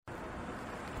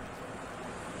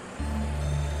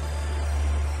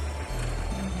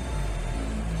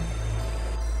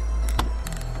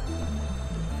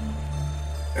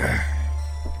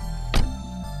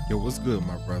What's good,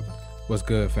 my brother? What's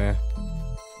good, fam?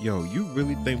 Yo, you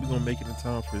really think we're gonna make it in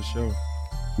time for the show?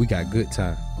 We got good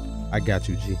time. I got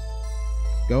you, G.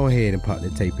 Go ahead and pop the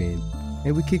tape in.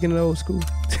 And we kicking it old school.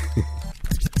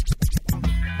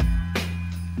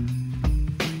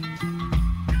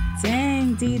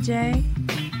 Dang, DJ.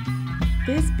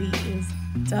 This beat is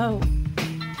dope.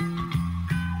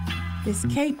 This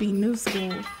can't be new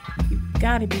school. You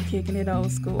gotta be kicking it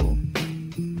old school.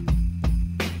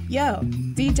 Yo,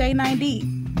 DJ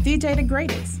 9D, DJ the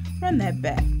greatest. Run that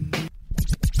back.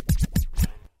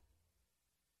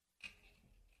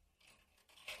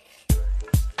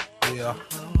 Yeah.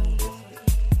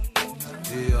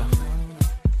 Yeah.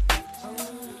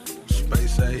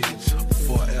 Space age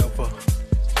forever.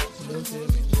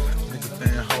 Niggas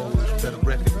damn hoes better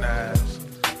recognize.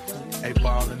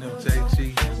 A-Ball and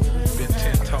MJG been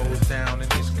 10 toes down in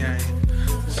this game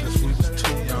since we was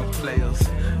two young players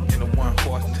in a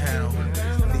one-horse town.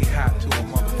 Knee high to a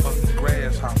motherfucking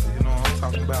grasshopper, you know what I'm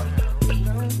talking about?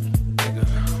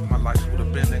 Nigga, my life would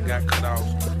have been that got cut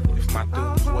off if my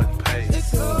dues wasn't paid.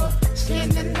 It's a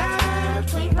standing line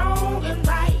between wrong and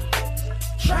right.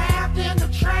 Trapped in the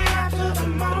trap till the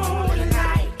morning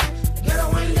light.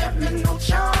 Ghetto ain't left me no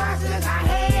choices, I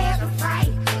had to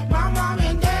fight. My mom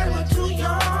and dad were too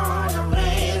young to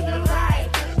raise me right.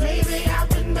 Maybe I've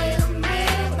been made a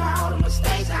man for all the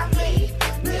mistakes I made.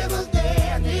 Niggas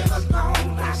dead, niggas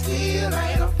gone, I still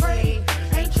ain't afraid.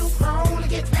 Ain't too grown to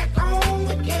get back on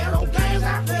the ghetto games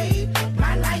I played.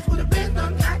 My life would have been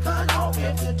done, got cut off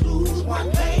if the dues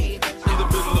one paid. In the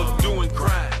middle of doing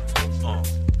crime.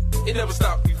 It never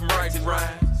stopped me from writing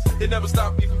rhymes. It never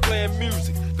stopped me from playing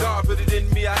music. God put it in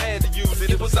me, I had to use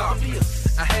it. It was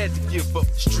obvious. I had to give up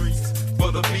the streets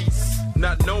for the beats.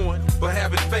 Not knowing, but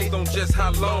having faith on just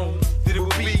how long that it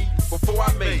would be before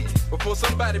I made it. Before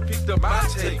somebody picked up my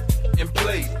tape and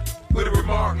played it with a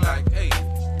remark like, hey,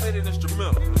 play that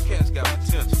instrumental. The cat's got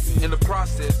potential. In the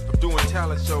process of doing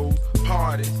talent shows,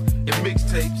 parties, and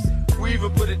mixtapes, we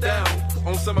even put it down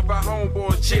on some of our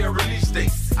homeboys' chair release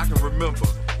dates. I can remember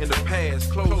in the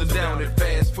past closing down at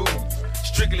fast food,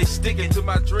 strictly sticking to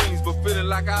my dreams, but feeling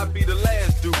like I'd be the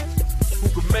last dude who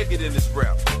could make it in this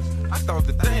rap. I thought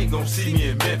that they ain't gonna see me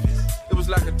in Memphis. It was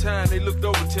like a time they looked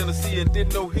over Tennessee and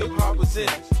didn't know hip-hop was in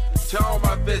it. To all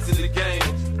my vets in the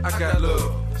game, I got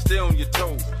love. Stay on your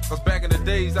toes. Cause back in the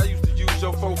days, I used to use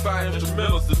your 4-5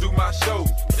 instrumentals to do my shows.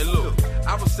 And look,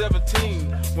 I was 17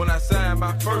 when I signed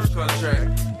my first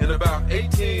contract. And about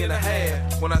 18 and a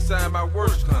half when I signed my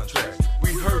worst contract.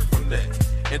 We heard from that.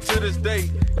 And to this day,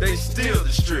 they still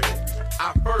distribute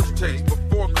our first taste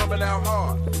before coming out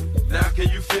hard. Now can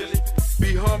you feel it?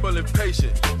 Be humble and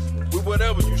patient with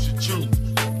whatever you should choose.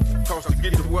 Cause to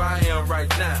get to where I am right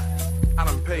now, I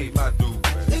done paid my dues.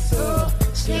 It's a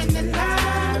standing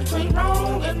line between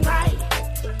wrong and right.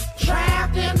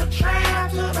 Trapped in the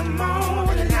trap till the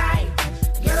morning light.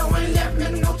 Ghetto ain't left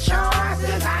me no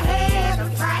choices, I had to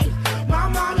fight. My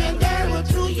mom and dad were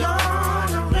too young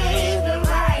to raise me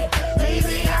right.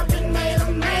 Maybe I've been made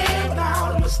a man for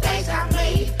all the mistakes I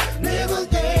made. Niggas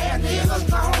dead, niggas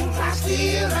gone, I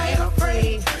still ain't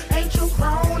afraid. Ain't too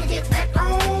grown to get back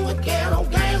on with ghetto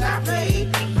games I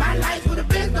played. My life would have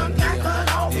been done, got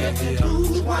cut off if the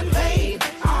dues one paid.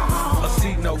 A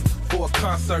C note for a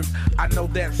concert. I know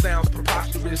that sounds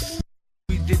preposterous.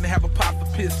 We didn't have a pot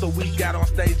for piss, so we got on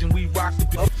stage and we rocked the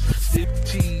beat. Sip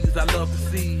cheese, I love to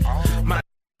see my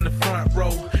in the front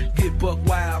row get buck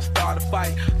wild, start a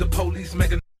fight. The police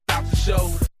make a out the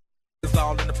show. It's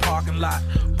all in the parking lot,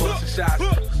 busting shots.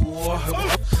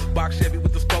 Box Chevy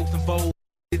with the spokes and fold.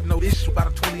 Didn't know this about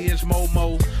a 20-inch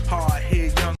Momo. Hard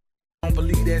head, young. Don't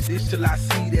believe that shit till I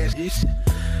see that shit.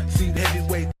 See the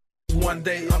heavyweight. One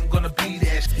day I'm gonna be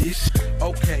that shit.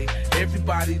 Okay,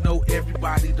 everybody know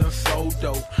everybody done so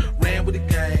dope. Ran with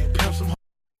the game, pimp some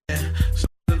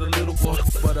some little boy.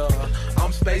 But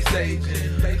I'm space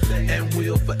agent and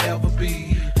will forever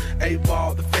be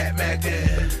A-Ball, the Fat Mac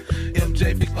and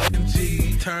MJ Big fucking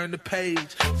G. Turn the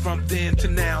page from then to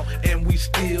now and we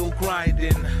still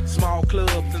grinding. Small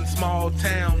clubs and small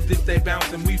towns, if they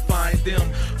bouncing we find them.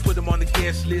 Put them on the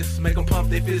guest list, make them pump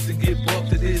their fists and get buck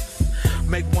to this.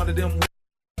 Make one of them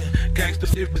gangster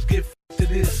shippers get to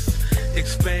this.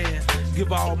 Expand,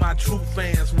 give all my true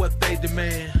fans what they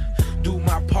demand. Do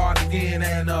my part again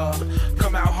and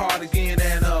come out hard again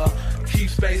and keep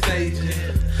space aging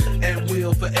and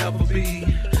will forever be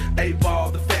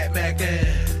A-Ball, the Fat Mac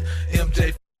and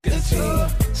MJ G.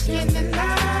 Standing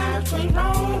line between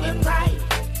wrong and right.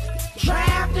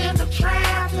 Trapped in the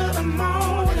trap till the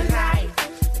morning light.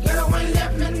 Ghetto ain't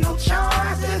left me no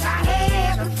choices, I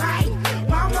had to fight.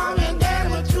 My mom and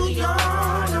dad were too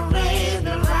young to raise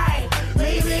me right.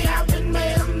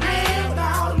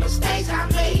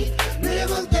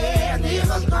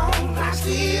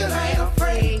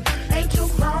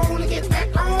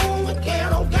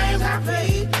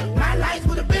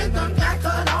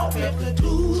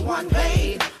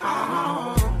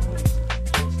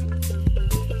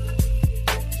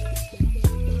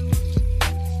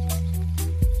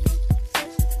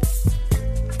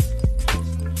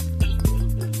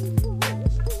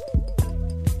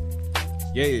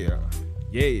 Yeah.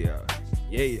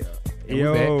 And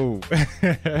Yo.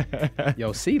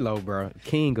 Yo, CeeLo, bro,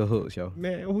 king of hooks, yo.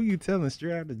 Man, who you telling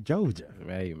straight out of Georgia?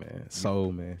 Hey, man,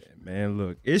 soul, man. Man,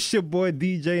 look, it's your boy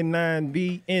DJ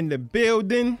 9B in the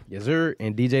building. Yes, sir,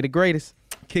 and DJ the greatest.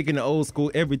 Kicking the old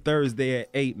school every Thursday at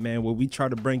 8, man, where we try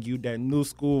to bring you that new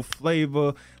school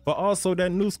flavor, but also that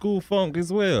new school funk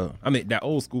as well. I mean, that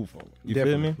old school funk. You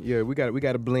Definitely. feel me? Yeah, we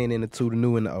got to blend in the two, the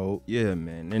new and the old. Yeah,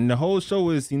 man. And the whole show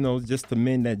is, just to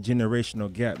mend that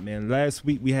generational gap, man. Last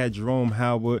week we had Jerome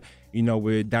Howard,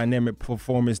 with dynamic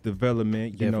performance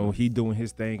development. Definitely. He doing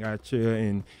his thing out here.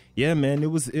 And yeah, man, it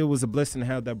was a blessing to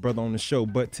have that brother on the show.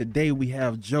 But today we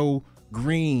have Joe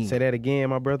Green. Say that again,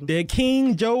 my brother. The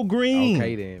King Joe Green.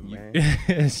 Okay then,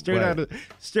 man. straight out of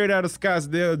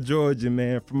Scottsdale, Georgia,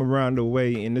 man, from around the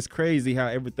way. And it's crazy how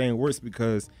everything works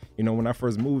because, when I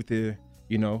first moved here,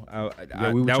 we were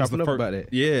that was the about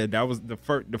that. Yeah, that was the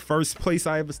first place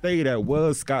I ever stayed at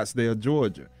was Scottsdale,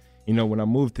 Georgia. When I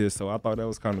moved here, so I thought that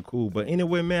was kind of cool. But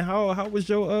anyway, man, how was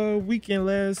your weekend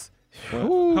last?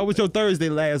 How was your Thursday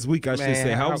last week? I should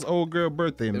say. How was old girl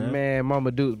birthday, man? Man,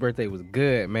 Mama Duke's birthday was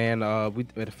good, man.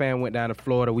 The family went down to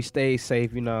Florida. We stayed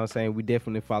safe. You know what I'm saying? We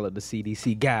definitely followed the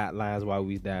CDC guidelines while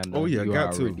we was down there. Oh yeah,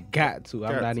 got to.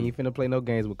 I'm not even finna play no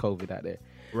games with COVID out there.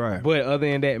 Right. But other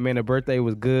than that, man, the birthday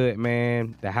was good,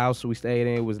 man. The house we stayed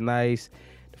in was nice.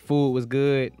 The food was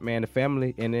good, man. The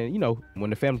family, and then when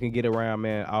the family can get around,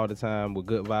 man, all the time with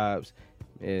good vibes.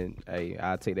 And hey,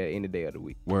 I'll take that any day of the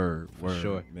week. Word, for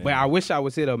sure. Man. But I wish I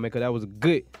was here though, man, because that was a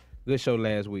good show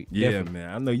last week. Yeah, definitely. man.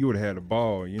 I know you would have had a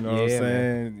ball. You know what I'm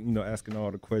saying? Asking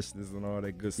all the questions and all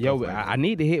that good stuff. Yo, like I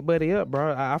need to hit Buddy up,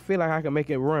 bro. I feel like I can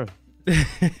make it run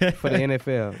for the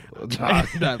NFL.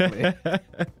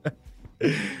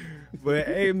 But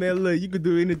hey, man, look, you could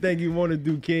do anything you want to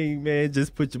do, King, man.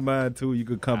 Just put your mind to it. You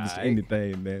could accomplish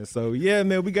anything, man. So, yeah,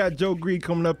 man, we got Joe Green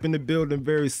coming up in the building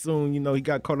very soon. He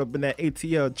got caught up in that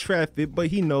ATL traffic, but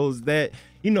he knows that.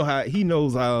 How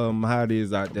it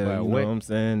is out there. You know what I'm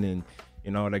saying?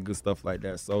 And all that good stuff like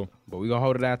that. So, but we gonna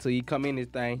hold it out till he come in this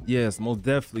thing. Yes, most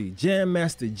definitely. Jam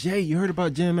Master Jay. You heard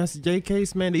about Jam Master Jay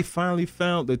case, man? They finally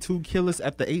found the two killers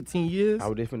after 18 years. I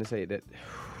was just gonna say that.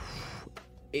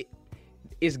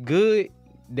 It's good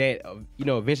that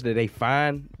eventually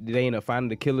they end up finding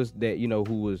the killers that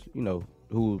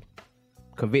who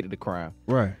convicted the crime.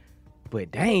 Right. But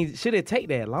dang, should it take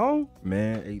that long?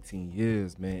 Man, 18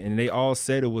 years, man. And they all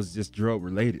said it was just drug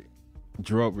related.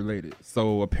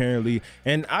 So apparently,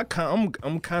 and I'm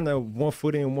kind of 1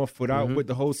 foot in, 1 foot out with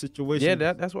the whole situation.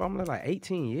 Yeah, that's why I'm like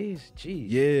 18 years. Jeez.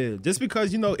 Yeah, just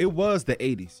because it was the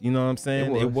 80s. You know what I'm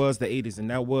saying? It was the 80s, and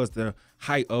that was the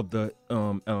height of the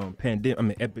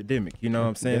epidemic. You know what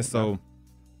I'm saying? So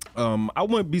I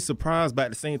wouldn't be surprised, but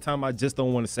at the same time, I just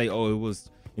don't want to say, it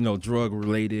was drug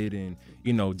related, and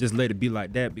just let it be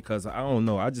like that, because I don't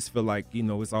know. I just feel like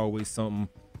it's always something.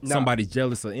 Somebody's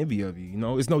jealous or envy of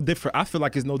you. It's no different. I feel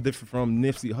like it's no different from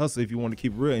Nipsey Hussle, if you want to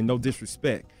keep it real, and no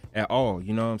disrespect at all.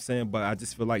 You know what I'm saying? But I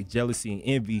just feel like jealousy and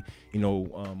envy,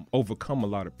 overcome a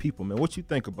lot of people, man. What you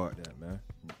think about that, man?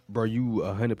 Bro, you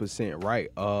 100%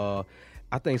 right.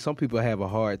 I think some people have a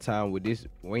hard time with this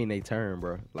waiting their turn,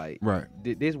 bro. Like, right.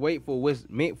 This wait for what's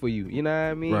meant for you. You know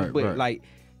what I mean? Right, but right. like,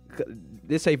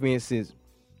 let's say for instance,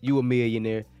 you a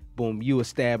millionaire. Boom, you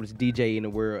established DJ in the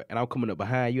world, and I'm coming up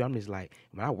behind you. I'm just like,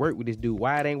 man, I work with this dude.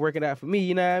 Why it ain't working out for me?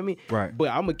 You know what I mean? Right. But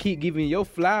I'm gonna keep giving your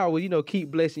flowers.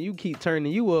 Keep blessing you, keep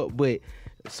turning you up. But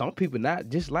some people not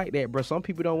just like that, bro. Some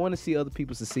people don't want to see other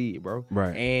people succeed, bro.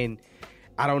 Right. And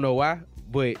I don't know why,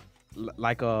 but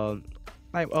like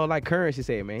Currency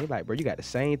said, man, he like, bro, you got the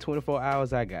same 24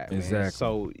 hours I got, man. Exactly.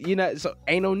 So so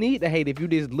ain't no need to hate if you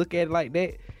just look at it like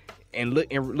that. And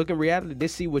look in reality, they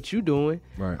see what you doing,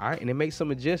 right? All right, and they make some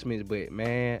adjustments. But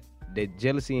man, that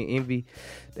jealousy and envy,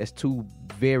 that's two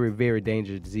very, very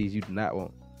dangerous diseases you do not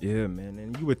want. Yeah, man.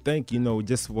 And you would think,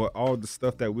 just for all the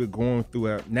stuff that we're going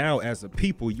through now as a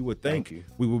people, you would think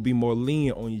we would be more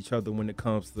lenient on each other when it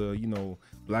comes to,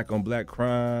 black on black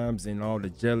crimes and all the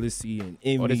jealousy and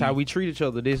envy. Oh, that's how we treat each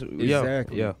other.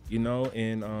 Exactly. Yeah.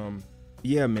 And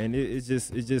yeah, man.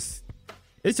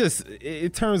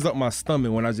 It turns up my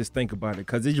stomach when I just think about it,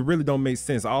 because it really don't make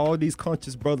sense. All these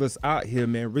conscious brothers out here,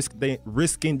 man,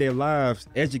 risking their lives,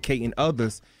 educating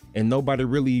others, and nobody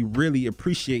really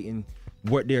appreciating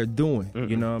what they're doing. Mm-hmm.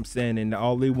 You know what I'm saying? And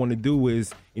all they want to do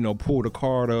is, pull the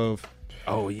card of,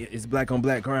 oh yeah, it's black on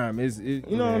black crime. You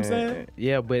know what I'm saying?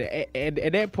 Yeah, but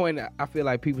at that point, I feel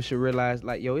like people should realize,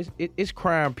 like, yo, it's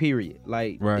crime, period.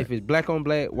 Like, if it's black on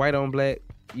black, white on black,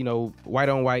 white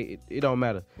on white, it don't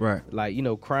matter. Right. Like,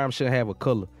 crime shouldn't have a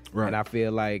color. Right. And I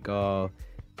feel like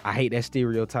I hate that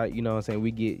stereotype, you know what I'm saying?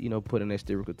 We get, put in that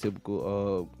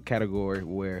stereotypical category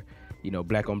where,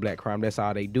 black on black crime, that's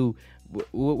all they do.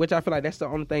 Which I feel like that's the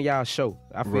only thing y'all show.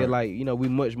 I feel like, we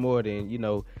much more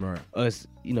than, us,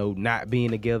 not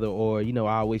being together or,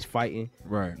 always fighting.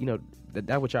 Right.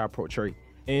 That's what y'all portray.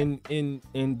 And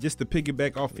just to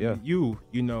piggyback off of you,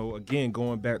 again,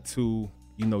 going back to,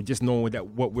 just knowing that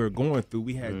what we're going through,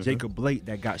 we had Jacob Blake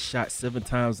that got shot 7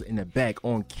 times in the back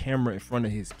on camera in front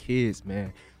of his kids,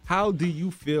 man. How do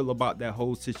you feel about that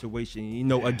whole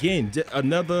situation? Again,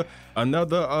 another.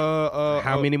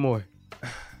 How many more?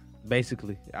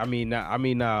 Basically, I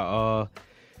didn't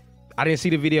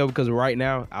see the video because right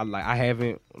now I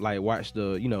haven't watched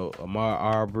the Ahmaud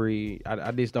Arbery.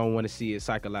 I just don't want to see it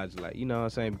psychologically, you know what I'm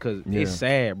saying? Because it's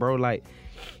sad, bro.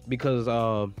 Because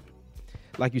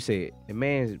like you said, the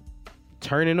man's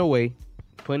turning away,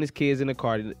 putting his kids in the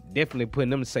car, definitely putting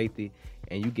them in safety,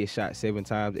 and you get shot 7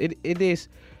 times. It is,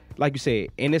 like you said,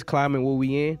 in this climate where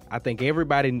we in, I think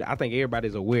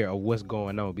everybody's aware of what's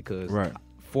going on because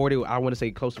I want to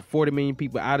say close to 40 million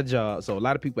people out of jobs. So a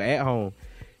lot of people at home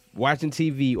watching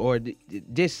TV or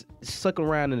just sucking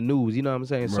around in the news, you know what I'm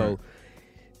saying? Right. So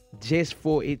just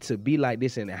for it to be like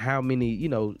this and how many,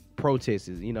 protests,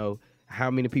 how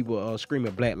many people are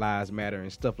screaming Black Lives Matter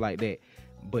and stuff like that.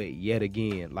 But yet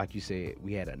again, like you said,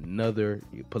 we had another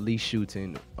police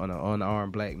shooting on an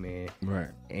unarmed black man. Right.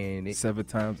 And 7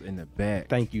 times in the back.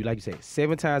 Thank you. Like you said,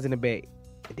 7 times in the back.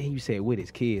 And then you said with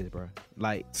his kids, bro.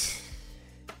 Like,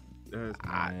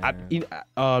 I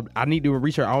need to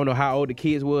research. I don't know how old the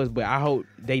kids was, but I hope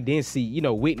they didn't see,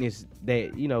 witness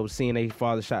that, seeing their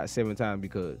father shot 7 times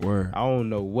because I don't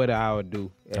know what I would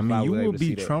do. You would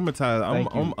be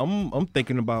traumatized. I'm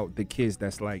thinking about the kids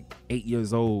that's like 8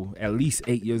 years old, at least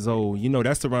 8 years old.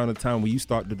 That's around the time when you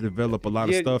start to develop a lot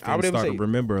of stuff and start to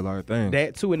remember a lot of things.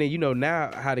 That too, and then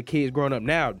now how the kids growing up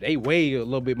now, they way a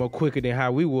little bit more quicker than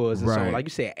how we was. And so like you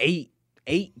said, eight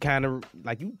kind of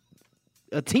like you.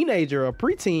 A teenager, a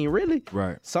preteen, really.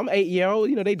 Right. Some 8-year-old,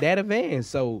 they that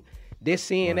advanced. So just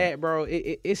seeing that, bro,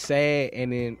 it's sad.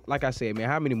 And then, like I said, man,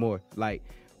 how many more? Like,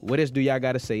 what else do y'all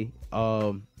got to say?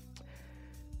 I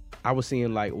was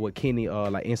seeing what Kenny,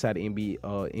 inside the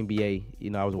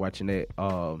NBA, I was watching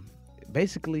that.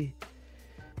 Basically,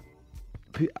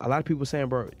 a lot of people saying,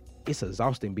 bro, it's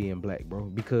exhausting being black, bro,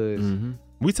 because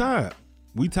we tired.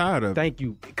 We tired of. Thank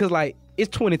you, because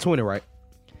it's 2020, right?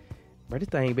 Bro, this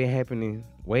thing been happening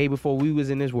way before we was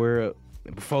in this world.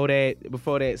 Before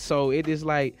that. So it is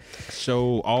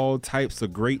show all types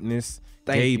of greatness.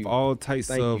 Gave all types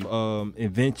of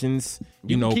inventions.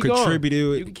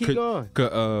 Contributed. You can keep going.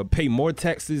 Could pay more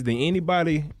taxes than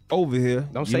anybody over here.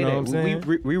 Don't say that. What I'm saying?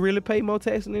 We really pay more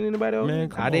taxes than anybody over here?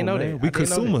 I didn't know that. We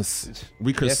consumers.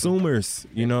 We consumers.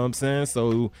 You know what I'm saying?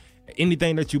 So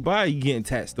anything that you buy, you getting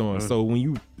taxed on. So when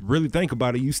you really think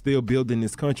about it, you still building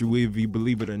this country, whether you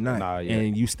believe it or not.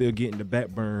 And you still getting the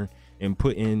backburn and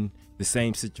put in the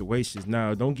same situations.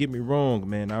 Now, don't get me wrong,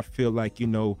 man. I feel like,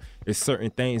 there's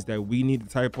certain things that we need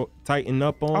to tighten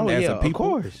up on as a people.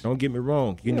 Of course. Don't get me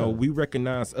wrong. We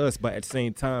recognize us, but at the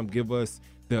same time, give us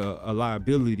the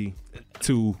liability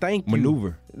to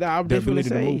maneuver. Nah, I'm definitely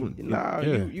saying.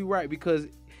 You're right, because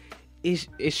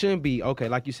it shouldn't be, okay,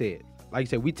 like you said,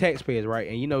 we taxpayers, right?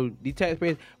 And the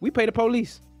taxpayers, we pay the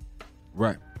police.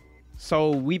 Right.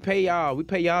 So we pay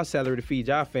y'all salary to feed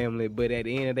y'all family, but at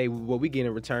the end of the day, what we get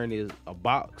in return is a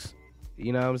box.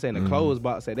 You know what I'm saying? A closed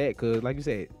box at that, cause like you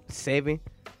said, 7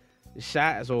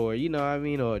 shots or,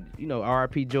 or,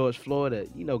 RIP George Floyd,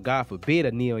 God forbid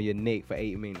a knee on your neck for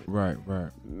 8 minutes. Right.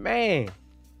 Man,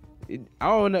 I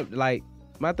don't know,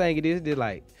 my thing is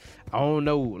I don't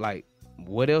know,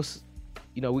 what else,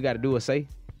 we got to do or say.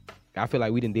 I feel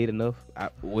like we done did enough.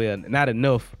 Not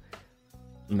enough.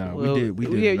 No, we did. We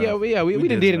did enough. Yeah,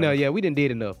 we done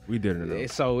did enough. We did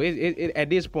enough. So it at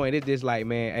this point, it's just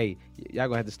man, hey, y'all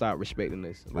gonna have to start respecting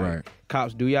this. Right.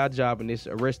 Cops, do y'all job and just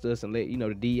arrest us and let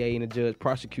the DA and the judge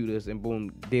prosecute us and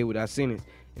boom, deal with our sentence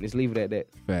and just leave it at that.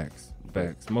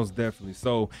 Facts, most definitely.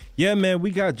 So yeah, man,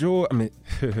 we got Joe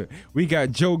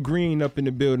Green up in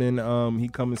the building. He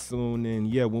coming soon, and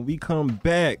yeah, when we come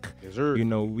back, yes, sir.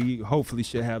 We hopefully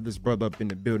should have this brother up in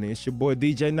the building. It's your boy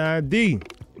DJ 9D.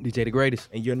 DJ the Greatest.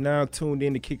 And you're now tuned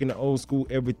in to Kicking the Old School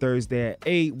every Thursday at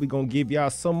 8. We're going to give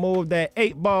y'all some more of that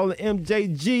 8-ball and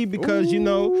MJG because,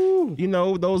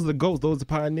 those are the GOATs, those are the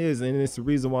pioneers. And it's the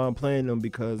reason why I'm playing them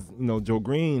because, Joe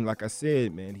Green, like I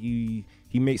said, man, he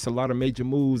makes a lot of major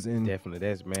moves. And definitely,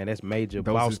 that's major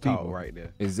boss talk right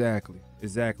there. Exactly.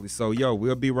 So,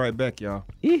 we'll be right back, y'all.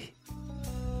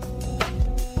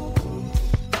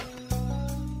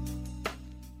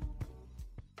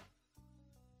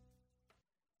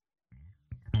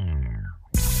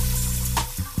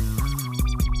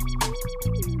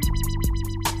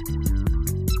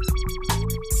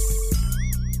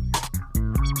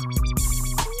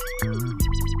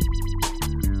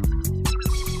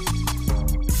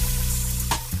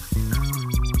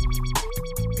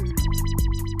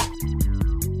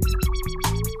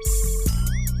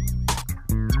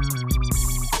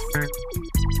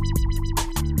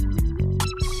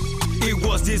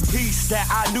 this piece that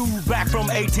I knew back from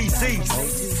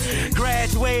ATCs.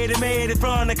 Graduated, made it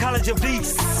from the College of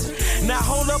Beasts. Now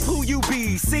hold up, who you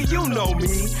be? See, you know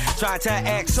me. Try to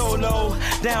act so low,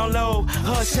 down low,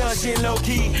 hush hush and low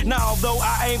key. Now although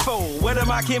I ain't full, where do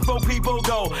my kinfolk people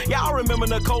go? Y'all remember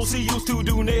Nicole, she used to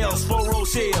do nails for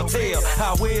Rochelle. Tell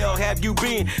how well have you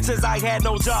been since I had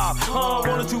no job?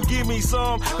 Wanted to give me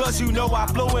some, cause you know I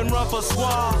flow and run for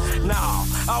Suave. Nah,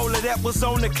 all of that was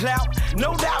on the clout.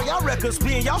 No doubt, y'all records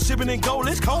spin, y'all shipping in gold.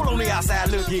 It's cold on the outside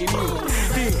looking in.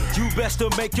 Then you best to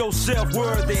make yourself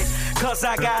worthy, cause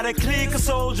I got a clique of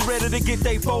soldiers ready to get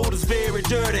they folders very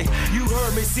dirty. You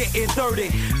heard me sitting 30,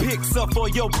 picks up for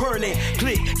your perny.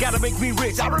 Click, gotta make me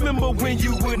rich. I remember when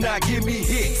you would not give me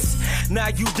hits. Now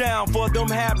you down for them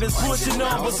habits, pushing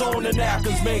numbers on the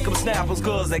napkins, make them snappers,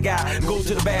 cause they got go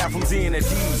to the bathrooms in a D.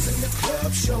 In the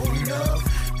club, showing up,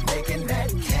 making that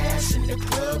cash in the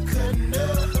club, cutting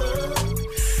up.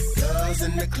 Girls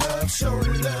in the club,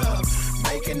 showing love,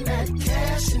 making that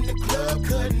cash in the club,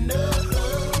 cutting up.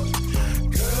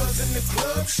 Girls in the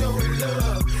club, showing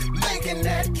love, making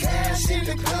that cash in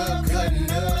the club,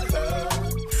 cutting up.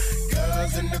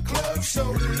 Girls in the club,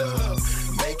 showing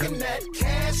love, making that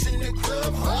cash in the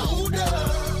club, hold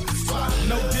up.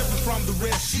 No different from the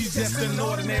rest, she's just an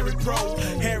ordinary pro.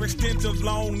 Hair extensions,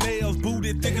 long nails,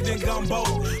 booty thicker than gumbo.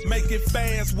 Make it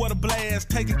fast, what a blast,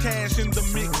 taking cash in the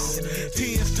mix.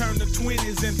 10s turn to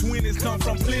 20s and 20s come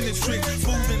from plenty tricks.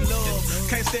 Food and love,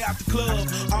 can't stay out the club,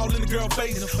 all in the girl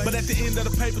face. But at the end of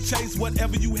the paper chase,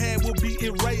 whatever you had will be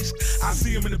erased. I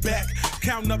see them in the back,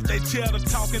 counting up their cheddar,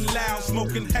 talking loud,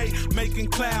 smoking hay, making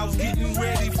clouds, getting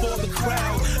ready for the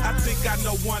crowd. I think I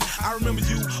know one, I remember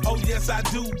you, oh yes I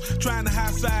do. Trying to high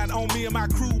side on me and my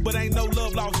crew, but ain't no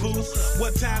love lost, boo.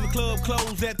 What time the club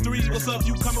closed at 3? What's up,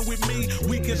 you coming with me?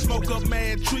 We can smoke up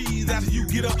mad trees after you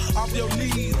get up off your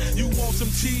knees. You want some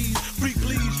cheese? Freak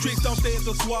leaves, tricks don't stay at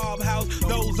the Suave house.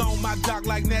 Those on my dock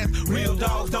like that. Real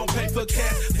dogs don't pay for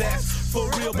cash. That's for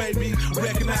real, baby.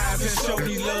 Recognize and show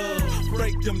me love.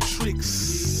 Break them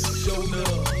tricks. Show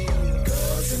love.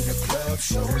 Girls in the club,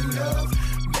 showing love,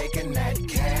 making that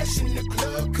cash in the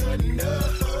club, cutting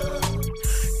up.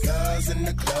 Girls in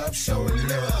the club, showing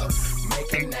love,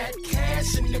 making that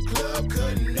cash in the club,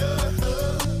 cutting up.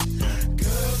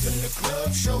 Girls in the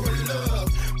club, showing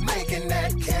love, making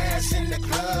that cash in the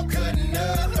club, cutting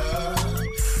up.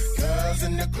 Girls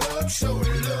in the club,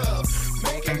 showing love,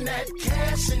 making that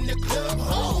cash in the club,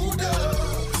 hold up.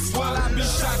 While I be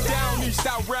shot down, east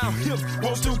out round hips,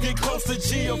 wants to get close to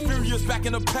G. I'm furious back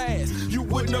in the past, you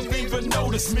wouldn't have even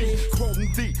noticed me.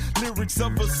 Quoting the lyrics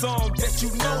of a song that you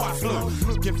know I flow.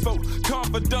 Looking for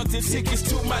confidence and tickets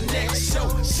to my next show.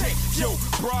 Shake yo,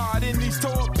 broad in these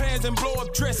tall pants and blow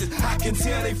up dresses. I can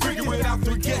tell they freaking without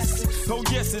 3 guesses. Oh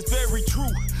yes, it's very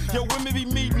true. Yo, women be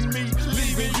meeting me,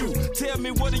 leaving you. Tell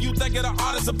me, what do you think of the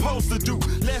artist supposed to do?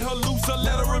 Let her loose or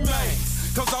let her remain?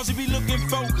 Cause all she be looking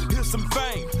for is some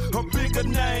fame, a bigger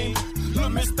name. Little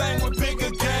Miss Thing with bigger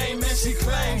game, and she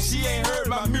claims she ain't heard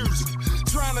my music.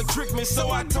 Trying to trick me, so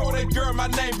I told that girl my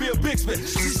name Bill Bixby.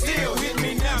 She still hit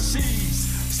me, now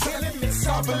she's killing me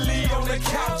softly on the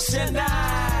couch. And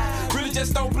I really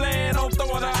just don't plan on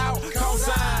throwing her out, cause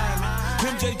I'm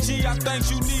MJG, I think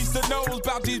you need to know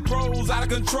about these pros out of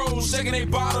control, shaking they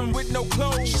bottom with no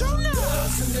clothes.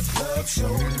 Girls in the club,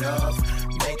 showing love,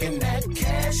 making that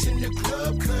cash in the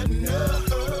club, cutting up.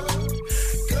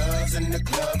 Girls in the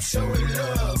club, showing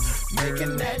love,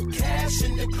 making that cash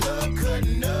in the club,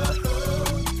 cutting up.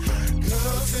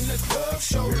 Girls in the club,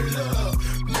 showing love,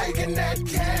 making that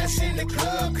cash in the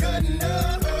club, cutting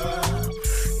up.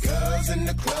 Girls in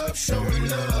the club, showing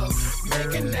love,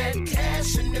 making that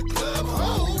cash in the club,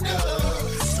 hold up.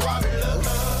 Suave love,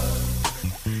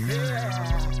 yeah.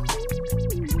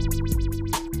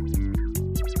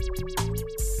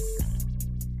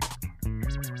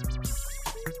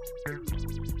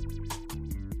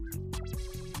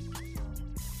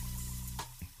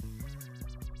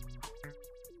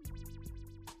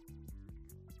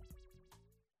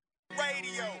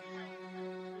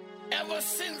 Ever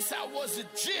since I was a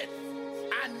jit,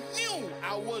 I knew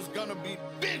I was gonna be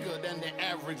bigger than the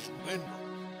average window.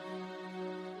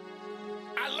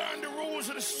 I learned the rules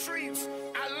of the streets.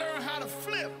 I learned how to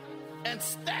flip and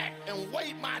stack and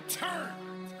wait my turn.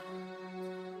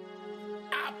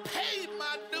 I paid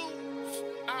my dues.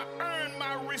 I earned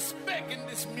my respect in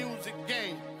this music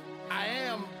game. I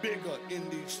am bigger in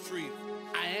these streets.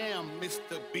 I am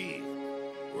Mr. Big,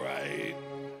 right?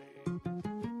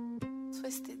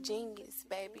 Twisted Genius,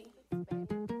 baby.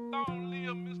 Long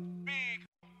live Mr. Big.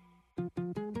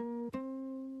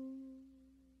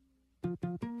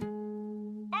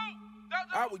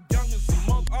 I was young as a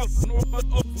monk,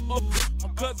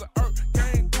 Cause of Earth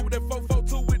came through that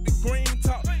 442 with the green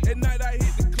top. At night I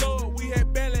hit the club, we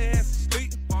had barely had some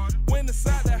sleep. Went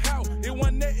inside the house, it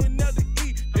wasn't nothing else to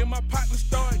eat. Then my partner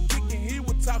started kicking, he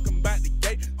was talking about the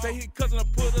gate. Say his cousin to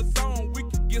put us on, we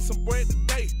could get some bread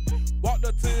today. Walked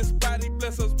up to his spot, he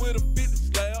blessed us with a 50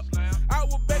 slab. I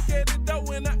was back at the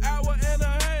door in an hour and a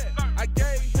half. I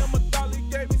gave him $1, he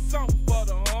gave me something for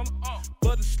the honor.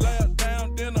 Put the slab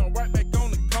down, then I'm right back on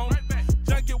the corner.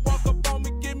 Junkie walk up on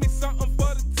me, give me something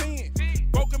for the 10.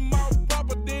 Broke him out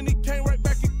proper, then he came right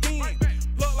back again.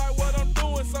 Look like what I'm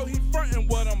doing, so he frontin'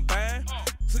 what I'm buying.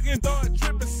 Took him started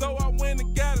tripping, so I went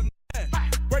and got a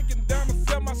 9. Breaking down the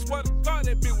sell, I swear to God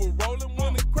that bitch was rolling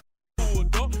when the crowd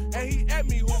pulled up. And he asked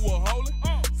me who was holding.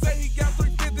 Say he got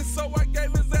 350, so I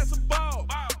gave his ass a ball.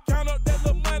 Count up that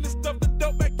little money, stuff the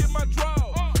dope back in my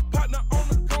drawer. Partner on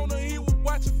the corner, he was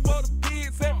watching for the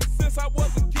kids. Ever since I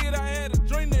was a kid, I had a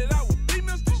dream that I would be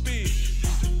Mr. Big.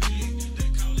 They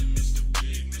call him Mr.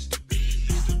 Big, Mr. Big,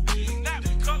 Mr. Big. Not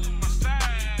because of my style.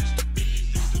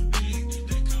 Mr. Big,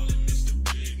 they call him Mr.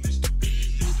 Big, Mr. Big,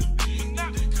 Mr. Big.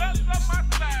 Not because of my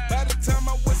style. By the time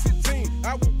I was 16,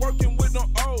 I was working with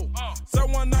them old.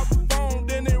 Someone off the phone,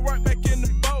 then they right back in the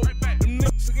boat. Them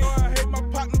niggas again, I hate my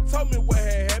partner told me what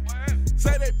had happened.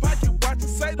 Say they pocket watch and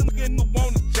say them niggas who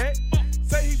want to jack.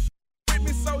 Say he with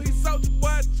me, so he sold you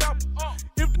boy a chopper.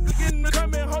 If the niggas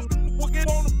coming home, them will get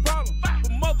on the problem.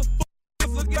 But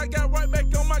motherfuckers, I got right back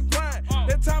on my grind.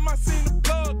 That time I seen the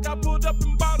plug, I pulled up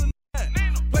and bought a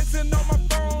 9. Placing on my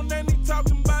phone, and he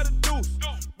talking about a deuce.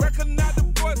 Recognize the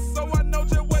voice, so I know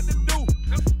just what to do.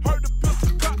 Heard the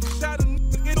pistol cock, shot a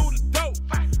nigga through the dope.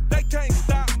 They can't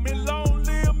stop me, long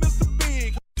live Mr.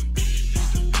 Big.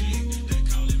 Mr. Big, they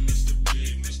call him Mr.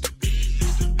 Big, Mr. Big,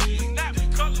 Mr. Big. Not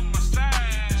because of my style.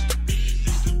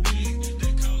 Mr. Big,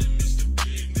 they call him Mr.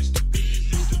 Big, Mr. Big,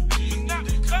 Mr. Big. Not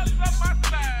because of my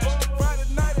style. Friday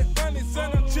night at Honey's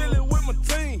and I'm chilling with my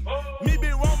team. Me be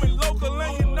roaming local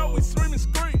and you know we screaming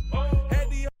scream. Had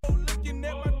the old looking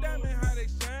at my diamond, how they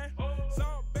shine.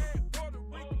 Saw a bad Puerto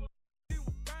Rican, he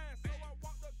was fine. So I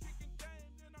walked up kicking game,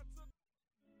 then I took.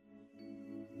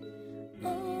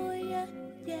 Oh yeah,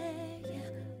 yeah, yeah.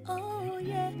 Oh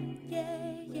yeah,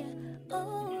 yeah, yeah.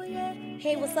 Oh yeah.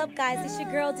 Hey, what's up, guys? It's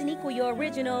your girl Daniqua, your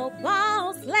original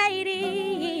boss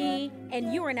lady,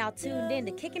 and you are now tuned in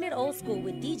to Kicking It Old School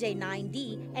with DJ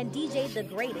 9D and DJ The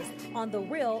Greatest on the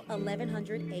Real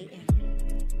 1100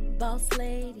 AM. Boss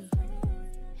lady,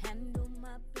 handle my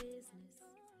business.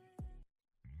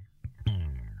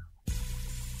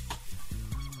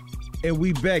 And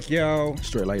we back, y'all.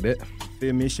 Straight like that.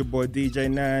 Feel me? It's your boy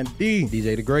DJ 9D.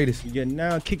 DJ The Greatest. You're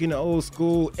now Kicking the Old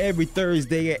School every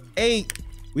Thursday at 8.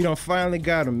 We done finally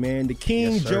got him, man. The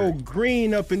King, Yes, Joe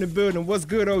Green up in the building. What's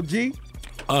good, OG?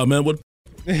 Oh, man, what?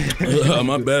 My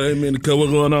bad. I didn't mean to cut.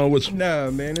 What's going on with you?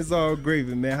 Nah, man, it's all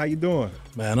gravy, man. How you doing?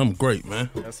 Man, I'm great, man.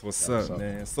 That's what's up,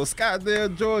 man. So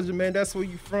Scottsdale, Georgia, man, that's where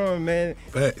you from, man.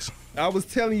 Facts. I was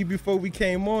telling you before we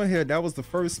came on here, that was the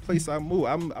first place I moved.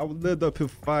 I lived up here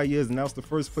for 5 years, and that was the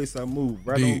first place I moved,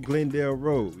 right on Glendale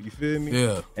Road. You feel me?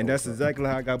 Yeah. And that's exactly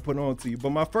how I got put on to you. But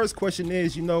my first question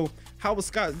is, how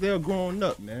was Scottsdale growing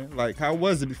up, man? Like, how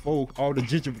was it before all the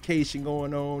gentrification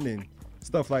going on and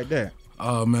stuff like that?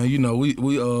 Man,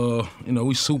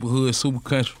 we super hood, super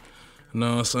country. You know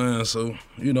what I'm saying? So,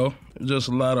 just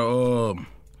a lot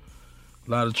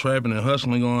of trapping and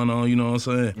hustling going on, you know what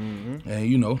I'm saying? Mm-hmm.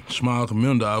 And, small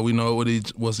community, we know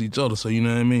what's each other, so you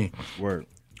know what I mean? Word.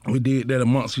 We did that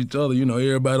amongst each other,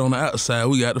 everybody on the outside,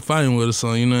 we got to fight with us,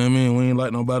 so you know what I mean? We ain't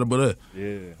like nobody but us.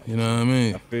 Yeah. You know what I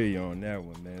mean? I feel you on that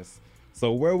one, man.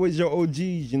 So where was your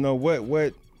OGs?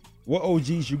 What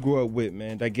OGs you grew up with,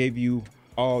 man, that gave you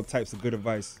all types of good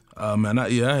advice? Man, I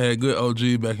had good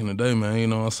OG back in the day, man, you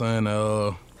know what I'm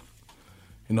saying?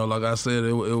 Like I said,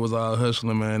 it was all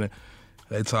hustling, man. And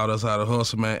they taught us how to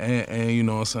hustle, man, and you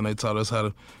know what I'm saying, they taught us how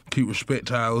to keep respect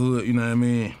to our hood, you know what I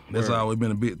mean? That's always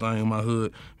been a big thing in my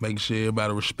hood, making sure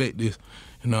everybody respect this,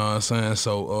 you know what I'm saying?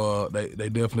 So they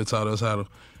definitely taught us how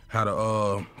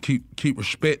to keep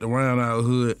respect around our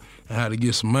hood and how to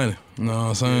get some money, you know what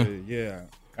I'm saying? Yeah.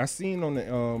 I seen on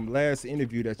the last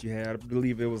interview that you had, I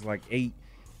believe it was like eight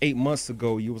months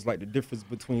ago, you was like the difference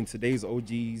between today's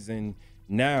OGs and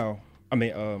now,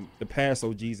 the past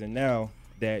OGs and now,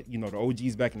 that the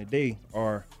OGs back in the day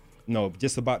are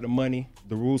just about the money,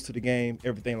 the rules to the game,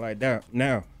 everything like that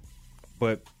now.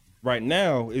 But right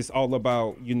now it's all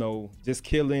about just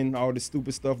killing, all the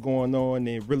stupid stuff going on,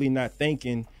 and really not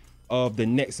thinking of the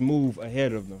next move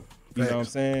ahead of them. You know what I'm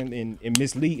saying? And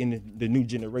misleading the new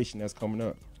generation that's coming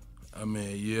up.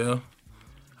 Yeah.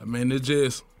 I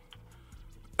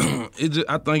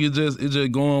think it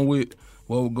just going with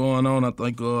what was going on, I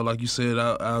think, like you said,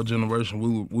 our generation,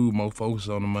 we were more focused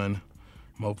on the money,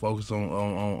 more focused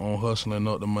on hustling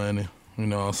up the money. You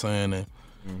know what I'm saying?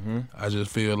 And I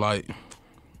just feel like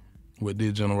with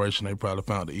this generation, they probably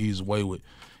found the easy way with,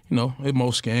 you know, it's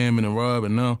more scamming and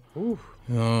robbing now. Ooh.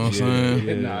 You know what I'm saying?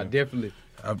 Yeah, nah, definitely.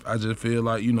 I just feel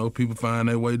like, you know, people find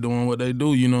their way doing what they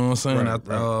do, you know what I'm saying?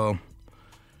 Right.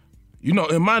 You know,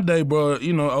 in my day, bro,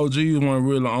 you know, OGs weren't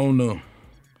really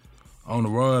on the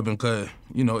robbing because,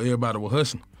 you know, everybody was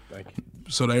hustling. Thank you.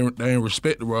 So they didn't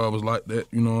respect the robbers like that,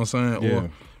 you know what I'm saying? Yeah.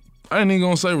 Or I ain't even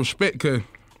gonna say respect because,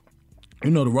 you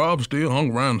know, the robbers still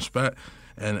hung around the spot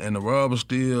and the robbers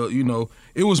still, you know,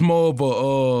 it was more of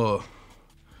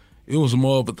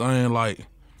a thing like,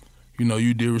 you know,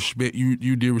 you did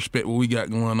respect what we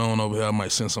got going on over here. I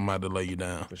might send somebody to lay you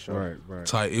down. For sure. Right.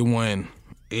 Type. It wasn't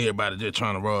everybody just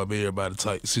trying to rob everybody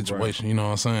type situation, you know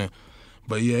what I'm saying?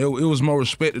 But yeah, it was more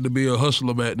respected to be a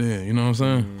hustler back then, you know what I'm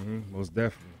saying? Mm-hmm. Most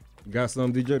definitely. You got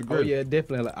something, DJ the Oh yeah,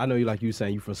 definitely. I know you, like you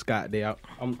saying, you from Scottsdale.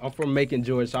 I'm from Macon,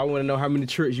 Georgia, so I want to know how many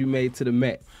trips you made to the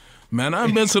Mac. Man,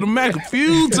 I've been to the Mac a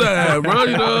few times, bro.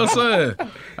 You know what I'm saying?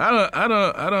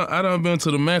 I done been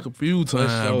to the Mac a few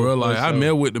times, sure, bro. Like I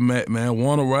met with the Mac, man.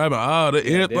 Warner Robin,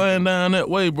 everything definitely. down that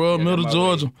way, bro. Yeah, Middle that my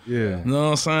Georgia. way. Yeah. You know what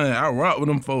I'm saying? I rock with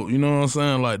them folk. You know what I'm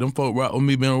saying? Like them folk rock with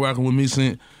me, been rocking with me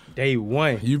since Day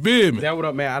one. You feel me? That what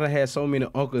up, man. I done had so many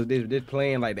uncles. They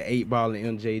playing like the 8 Ball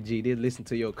and MJG. They listen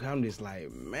to your comments like,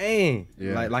 man.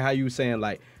 Yeah. Like how you was saying,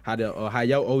 like how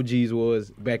your OGs was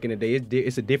back in the day.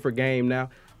 It's a different game now.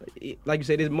 Like you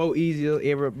said, it's more easier.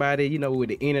 Everybody, you know, with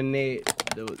the internet,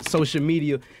 the social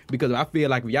media. Because I feel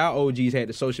like if y'all OGs had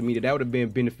the social media, that would have been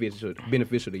beneficial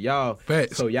to y'all.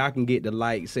 Facts. So y'all can get the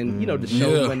likes and you know the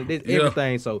show money,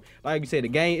 everything. So like you said, the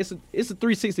game it's a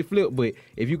 360 flip. But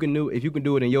if you can do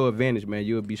it in your advantage, man,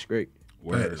 you'll be straight.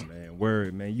 Word,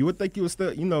 man. You would think you would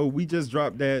still, you know, we just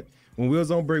dropped that. When we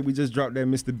was on break, we just dropped that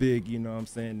Mr. Big, you know what I'm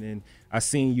saying? And I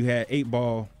seen you had 8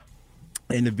 Ball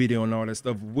in the video and all that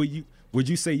stuff. Would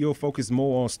you say you'll focus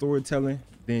more on storytelling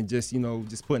than just, you know,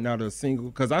 just putting out a single?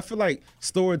 Because I feel like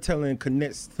storytelling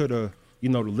connects to the, you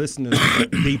know, the listeners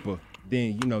deeper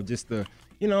than, you know, just the,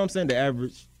 you know what I'm saying, the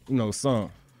average, you know, song.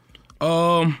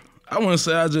 I wouldn't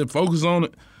say I just focus on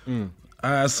it.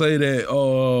 I say that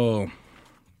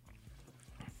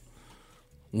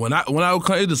when I would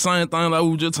come, it's the same thing like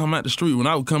we were just talking about the street. When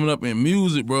I was coming up in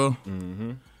music, bro,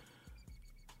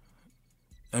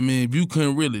 I mean, if you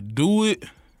couldn't really do it,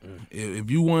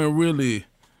 if you weren't really,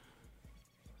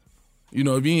 you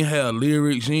know, if you ain't have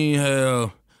lyrics, you ain't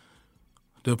have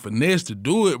the finesse to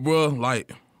do it, bro,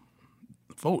 like,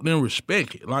 folk didn't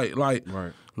respect it. Like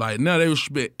now they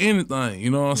respect anything, you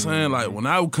know what I'm saying? Like, when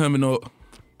I was coming up,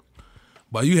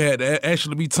 but you had to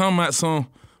actually be talking about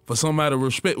something for somebody to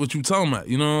respect what you talking about,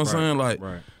 you know what I'm saying? Like,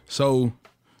 so,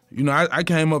 you know, I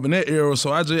came up in that era,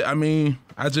 so I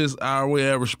always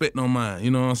have respect on mine, you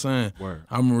know what I'm saying?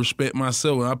 I'm gonna respect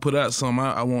myself. When I put out something,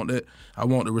 I want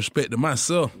the respect to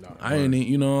myself. I ain't,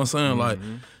 you know what I'm saying? Like,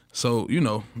 so, you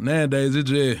know, nowadays it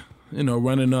just, you know,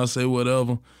 running up, say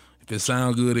whatever. If it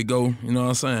sound good, it go, you know what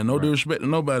I'm saying? No disrespect to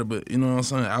nobody, but you know what I'm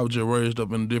saying? I was just raised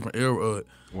up in a different era of it.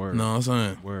 You know what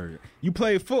I'm saying? You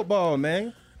played football,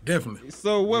 man. Definitely.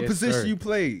 So what position you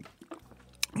played?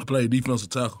 I played defensive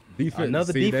tackle.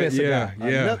 Another defensive guy.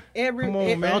 Yeah. Come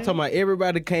on, man. I'm talking about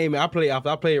everybody came in. I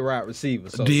played wide receiver.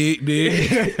 So.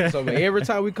 Did. So man, every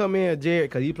time we come in, Jared,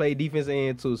 because he played defense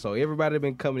end too. So everybody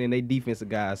been coming in, they defensive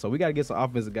guys. So we got to get some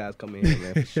offensive guys coming in,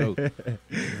 man, for sure.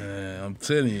 Man, I'm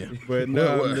telling you. But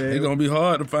no, man. It's going to be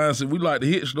hard to find some. We like to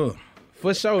hit stuff.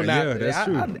 For sure. Now, yeah, that's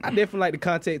true. I definitely like the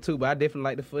contact too, but I definitely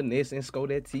like the finesse and score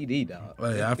that TD, dog.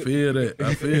 Hey, I feel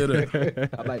that.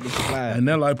 I like the fly. And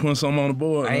that like putting something on the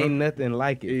board. Ain't nothing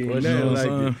like it. Ain't nothing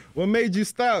like it. What made you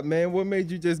stop, man? What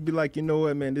made you just be like, you know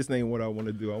what, man, this ain't what I want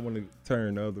to do. I want to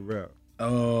turn the other route.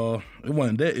 It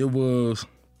wasn't that. It was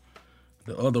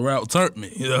the other route turned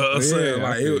me. You know what I'm saying?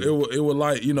 Like it was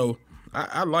like, you know,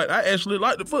 I actually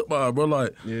like the football, bro.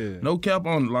 Like, no cap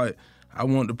on it. Like, I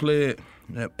wanted to play it.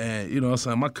 And, you know what I'm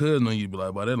saying, my cousin on you be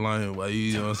like, boy, that line, boy,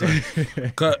 you know what I'm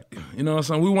saying? Cut, you know what I'm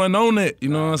saying? We wasn't on that, you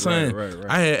know what I'm saying?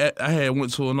 Right. I had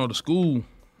went to another school, you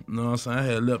know what I'm saying? I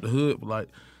had left the hood for like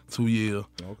 2 years.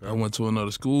 Okay. I went to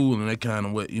another school, and that kind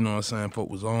of what, you know what I'm saying, folk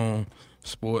was on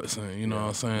sports, and you know what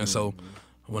I'm saying? So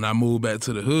when I moved back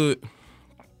to the hood,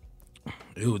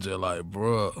 it was just like,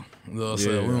 bruh, you know what I'm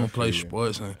saying? We don't play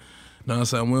sports, and you know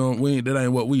what I'm saying? That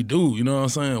ain't what we do, you know what I'm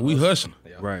saying? We hustling.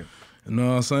 Right. You know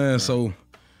what I'm saying? So,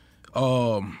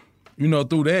 you know,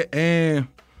 through that, and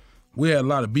we had a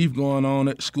lot of beef going on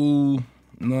at school.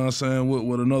 You know what I'm saying?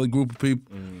 With another group of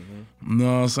people. You know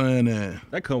what I'm saying? And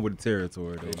that come with the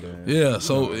territory, though, man. Yeah,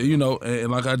 so, you know,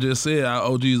 and like I just said, our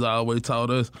OGs always taught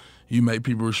us, you make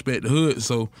people respect the hood.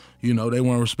 So, you know, they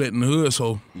weren't respecting the hood.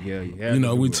 So, you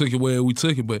know, we took it where we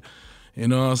took it. But, you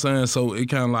know what I'm saying? So it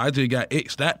kind of like, I just got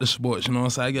X'd out the sports, you know what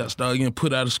I'm saying? I got started getting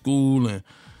put out of school and,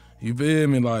 you feel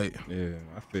me? Like, yeah,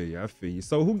 I feel you.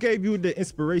 So who gave you the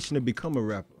inspiration to become a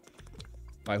rapper?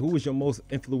 Like, who was your most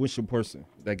influential person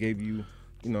that gave you,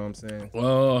 you know what I'm saying?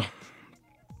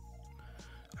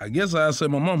 I guess I'd say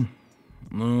my mom.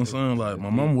 You know what I'm saying? Like, my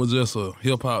mom was just a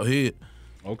hip-hop head.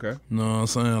 Okay. You know what I'm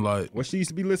saying? Like, what she used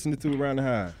to be listening to around the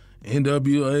high?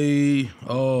 NWA,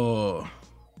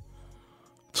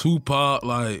 Tupac,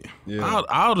 like,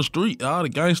 all the street, all the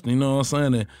gangster, you know what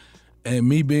I'm saying? And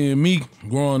me being me,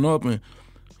 growing up and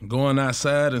going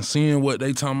outside and seeing what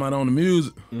they talking about on the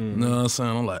music, you know what I'm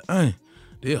saying? I'm like, hey,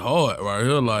 they hard right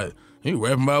here. Like, he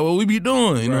rapping about what we be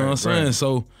doing, you know what I'm saying? Right.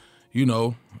 So, you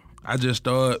know, I just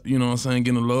started, you know what I'm saying,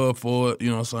 getting a love for it, you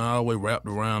know what I'm saying? I always rapped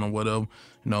around or whatever,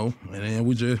 you know, and then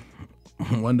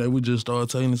one day we just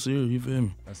started taking it serious, you feel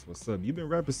me? That's what's up. You've been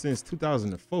rapping since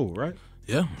 2004, right?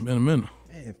 Yeah, been a minute.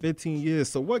 Man, 15 years.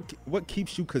 So what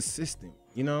keeps you consistent?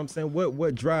 You know what I'm saying?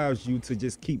 What drives you to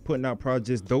just keep putting out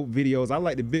projects, dope videos? I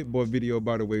like the Big Boy video,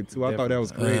 by the way, too. I thought that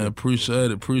was creative.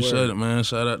 Appreciate it, man.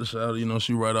 Shout out to Shout. You know,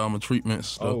 she write all my treatments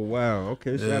and stuff. Oh, wow.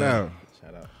 Okay, shout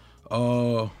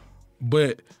out.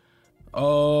 But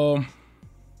I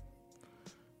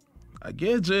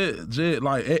guess just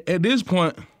like at this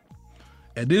point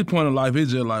in life,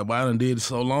 it's just like, well, I done did it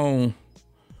so long.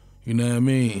 You know what I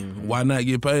mean? Mm-hmm. Why not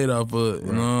get paid off of it?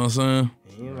 You know what I'm saying?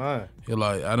 You're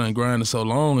like, I done grinded so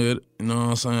long at it. You know what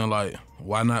I'm saying? Like,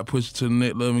 why not push it to the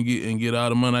next level and get all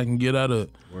the money I can get out of it?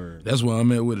 Word. That's where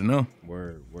I'm at with it now.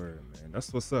 Word, man.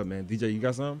 That's what's up, man. DJ, you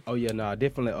got something? Oh yeah, nah,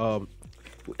 definitely.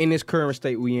 In this current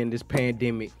state we in, this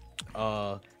pandemic,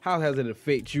 how has it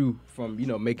affected you from, you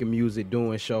know, making music,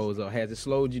 doing shows, or has it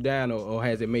slowed you down, or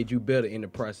has it made you better in the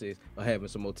process of having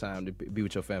some more time to be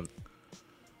with your family?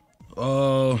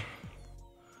 And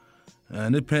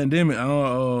this pandemic, I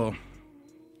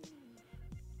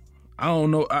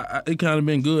don't know. It kind of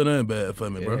been good and bad for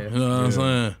me, bro. You know what I'm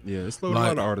saying? Yeah, it slowed a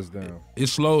lot of artists down. It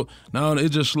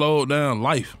just slowed down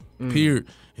life, period.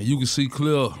 And you can see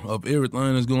clear of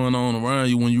everything that's going on around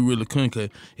you when you really couldn't, cause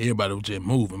everybody was just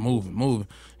moving.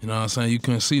 You know what I'm saying? You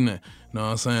couldn't see nothing. You know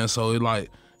what I'm saying? So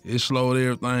it slowed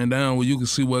everything down where you can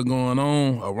see what's going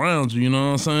on around you, you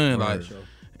know what I'm saying? Right. Like,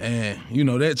 and, you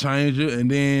know, that changed it. And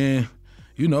then,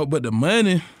 you know, but the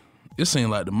money, it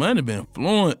seemed like the money been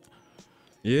fluent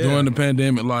during the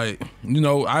pandemic. Like, you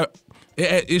know,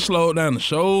 it slowed down the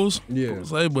shows,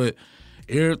 but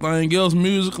everything else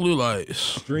musically, like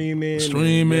streaming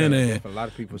and a lot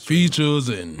of people features,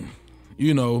 and,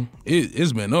 you know,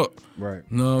 it's been up. Right.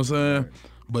 You know what I'm saying? Right.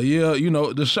 But yeah, you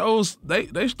know, the shows,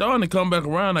 they starting to come back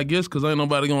around, I guess, because ain't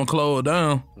nobody going to close it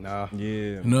down. Nah. Yeah.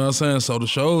 You know what I'm saying? So the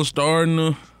shows starting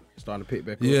to pick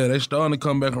back up. Yeah, they starting to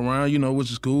come back around, you know,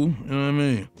 which is cool. You know what I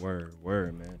mean?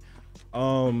 Word,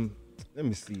 man. Let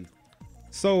me see.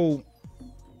 So,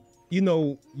 you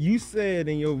know, you said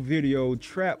in your video,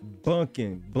 trap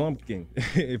bumpkin,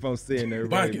 if I'm saying that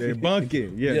right.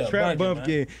 Bunkin. Yeah, trap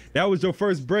bumpkin. That was your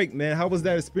first break, man. How was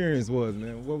that experience,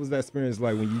 man? What was that experience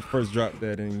like when you first dropped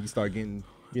that and you start getting,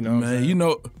 you know, man, you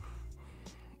know,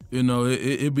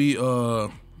 it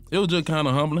was just kind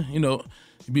of humbling, you know,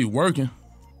 you be working,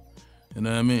 you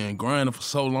know what I mean, grinding for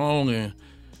so long and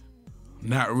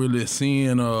not really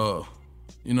seeing,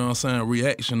 you know what I'm saying,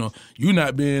 reaction, or you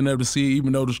not being able to see it,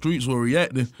 even though the streets were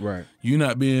reacting. Right. You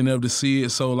not being able to see it.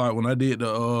 So, like, when I did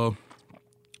the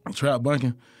Trap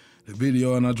Bunkin', the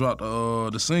video, and I dropped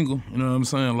the single, you know what I'm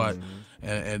saying? Like,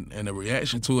 and the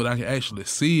reaction to it, I could actually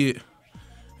see it.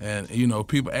 And, you know,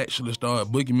 people actually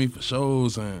started booking me for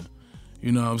shows, and,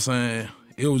 you know what I'm saying?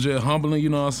 It was just humbling, you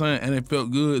know what I'm saying? And it felt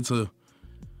good to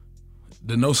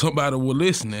know somebody was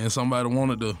listening and somebody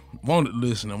wanted to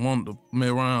listen and wanted to mess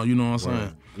around, you know what I'm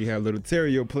saying? You had little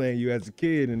Terrio playing you as a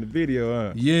kid in the video,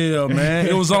 huh? Yeah, man.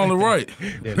 It was only right.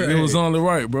 It was only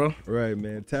right, bro. Right,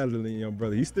 man. Talented young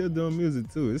brother. He's still doing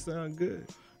music, too. It sounds good.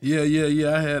 Yeah.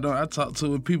 I talked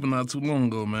to people not too long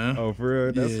ago, man. Oh, for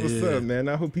real? That's what's up, man.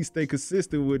 I hope he stay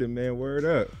consistent with it, man. Word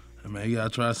up. Man, you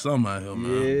gotta try something out here,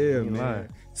 man. Yeah,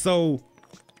 man. So,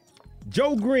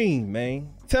 Joe Green, man.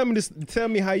 Tell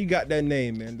me how you got that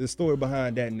name, man. The story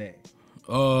behind that name.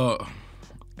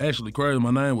 Actually, crazy.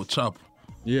 My name was Chopper.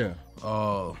 Yeah.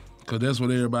 Cause that's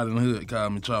what everybody in the hood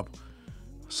called me, Chopper.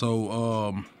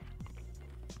 So,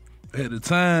 at the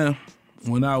time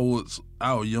when I was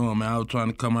young, man, I was trying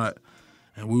to come out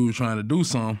and we were trying to do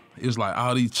something, it's like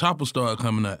all these choppers started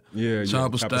coming out. Yeah,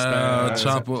 Chopper style,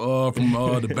 chopper from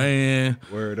the band.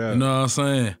 Word up. You know what I'm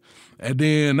saying? And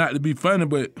then, not to be funny,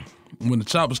 but when the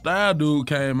chopper style dude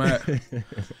came out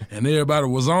and everybody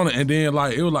was on it, and then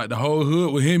like it was like the whole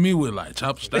hood would hit me with like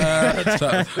chopper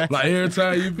style, like every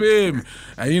time, you feel me?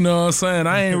 And you know what I'm saying?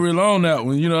 I ain't really on that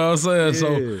one, you know what I'm saying?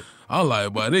 So I was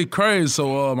like, boy, they crazy.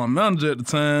 So my manager at the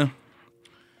time,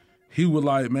 he was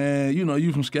like, man, you know,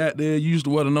 you from Scottsdale, you used to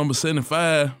wear the number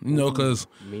 75, you know, because...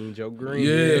 Mean Joe Green.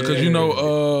 Yeah, because, you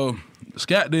know,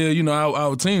 Scottsdale, you know,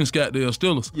 our team, Scottsdale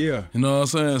Steelers. Yeah. You know what I'm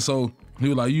saying? So he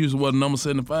was like, you used to wear the number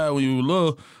 75 when you were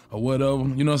little or whatever.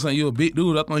 You know what I'm saying? You're a big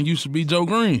dude. I think you should be Joe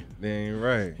Green. That ain't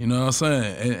right. You know what I'm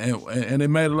saying? And it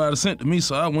made a lot of sense to me,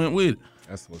 so I went with it.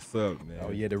 That's what's up, man.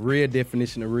 Oh, yeah, the real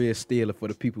definition of real Steeler for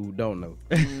the people who don't know.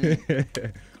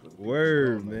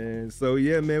 Word, man. So,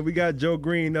 yeah, man, we got Joe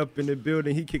Green up in the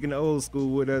building. He kicking the old school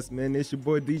with us, man. It's your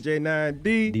boy, DJ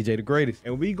 9D. DJ the greatest.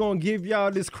 And we gonna give y'all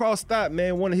this Crossed Out,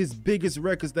 man, one of his biggest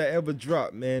records that ever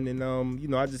dropped, man. And, you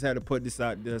know, I just had to put this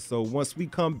out there. So once we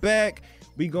come back,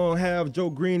 we gonna have Joe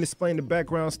Green explain the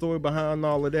background story behind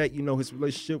all of that. You know, his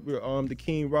relationship with the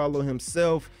King Rollo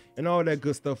himself and all that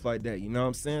good stuff like that. You know what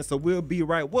I'm saying? So we'll be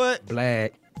right what?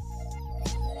 Black.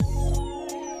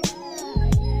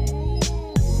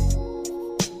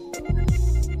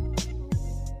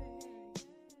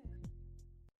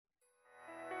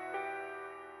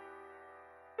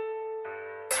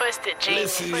 Twisted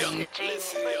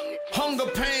Genius. Hunger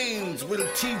pains will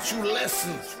teach you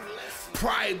lessons.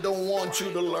 Pride don't want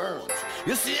you to learn.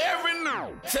 You see, every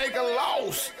now take a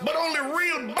loss, but only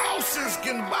real bosses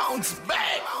can bounce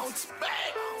back.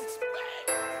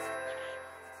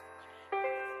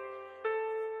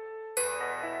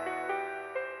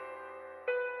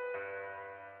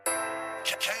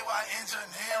 KY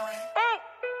Engineering.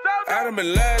 I done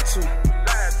been lied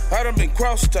to. I done been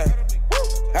crossed out.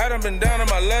 I done been down on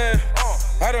my leg.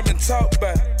 I done been talked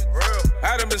about.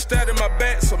 I done been stabbed in my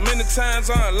back so many times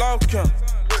I ain't lost count.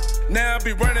 Now I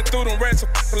be running through them rats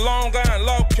for long, I ain't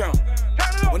lost count.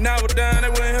 When I was down, they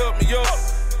wouldn't help me up.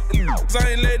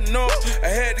 I ain't letting up. I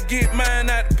had to get mine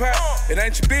out the pot. It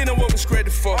ain't you been on what was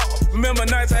credit for. Remember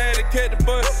nights I had to catch the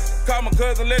bus. Call my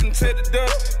cousin, let him take the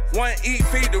dust. One eat,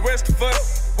 feed the rest of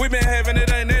us. We been having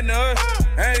it, ain't nothing to us.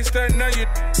 I ain't studying none of you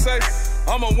safe.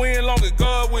 I'ma win long as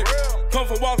God with me. Come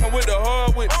for walking with the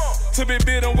hard with me. To be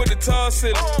bidding with the tall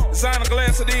ceiling. Designer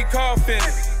glass of these car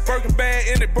finish. Birkin bag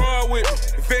in the broad with me.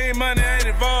 If it ain't money, I ain't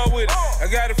involved with it. I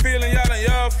got a feeling y'all and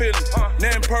y'all feeling.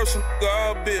 Now in person,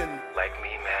 all business. Like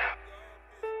me, man.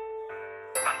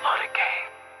 I love the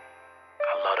game.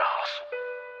 I love the hustle.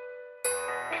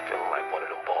 Be feeling like one of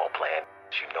them ball playing,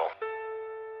 you know.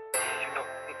 Yeah, you know,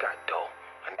 we got dough.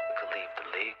 I could leave the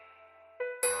league.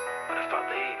 But if I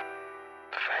leave,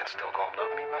 the fans still gonna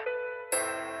love me, man.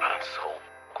 I'm so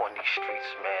on these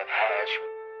streets, man. Hash.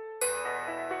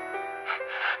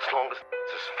 As long as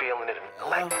just feeling it and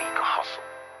like me can hustle.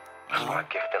 That's my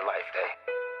gift in life, eh?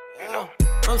 You know.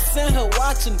 I'm sitting here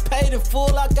watching Paid in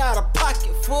Full. I got a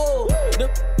pocket full. The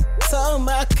told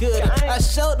me I could. I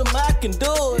showed them I can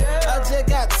do it. I just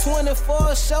got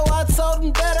 24 show. I told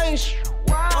them that ain't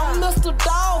I'm Mr.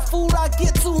 Dog Food. I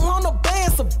get 200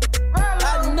 bands.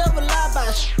 I never lie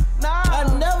about shit.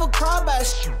 I never cry about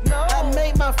shit. I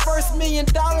made my first $1 million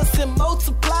and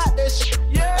multiplied that shit.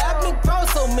 I've been broke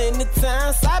so many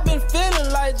times. I've been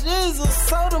feeling like Jesus.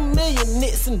 Sold $1 million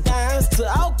nicks and dimes to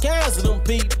all kinds of them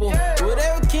people. With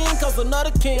every king comes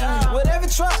another king. With every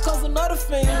truck comes another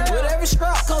fiend. With every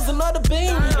scrap comes another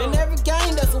beam. In every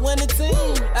game that's a winning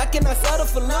team. I cannot settle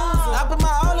for losing. I put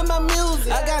my all in my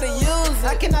music. I gotta use it.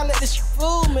 I cannot let this shit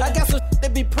fool me. I got some shit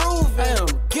that be proven. I am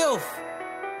guilt.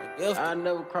 I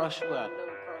never cross you out.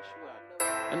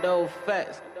 And those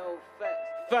facts.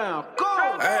 Found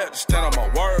gold. I had to stand on my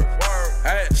word. I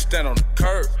had to stand on the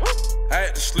curb. I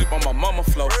had to sleep on my mama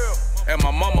floor. And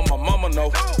my mama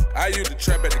know. I used to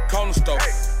trap at the corner store.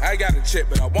 I got a check,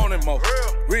 but I wanted more.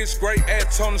 Rich, great,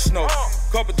 add Tony Snow.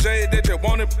 Couple J's that they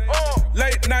wanted.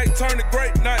 Late night, turn to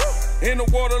great night. In the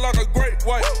water like a great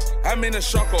white. I'm in a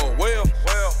shark or a whale.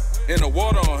 In the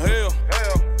water on hell.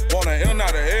 Want an L,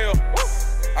 not a L.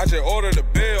 I just ordered a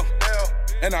bill.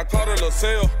 And I caught a little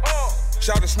sale.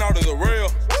 Shout the snout is a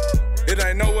real. It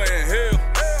ain't nowhere in hell.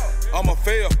 I'ma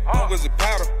fail. Long as a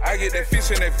powder. I get that fish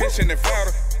and that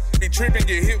flounder. Be tripping,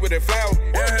 get hit with that flour.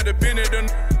 Yeah, I had to bend it in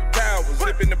towers.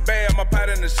 Zip in the bag, my pot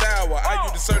in the shower. I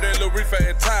used to serve that little reefer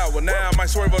at Tower. Now I might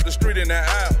swerve up the street in that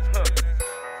aisle.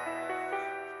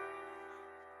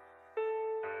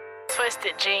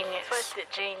 Twisted Genius. Twisted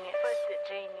Genius. Twisted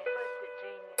Genius.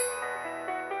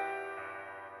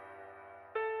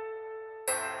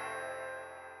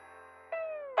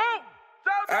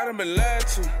 I done been lied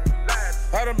to.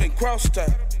 I done been crossed out.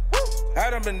 I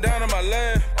done been down on my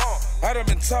land. I done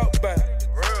been talked about.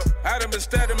 I done been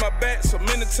stabbed in my back so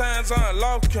many times I ain't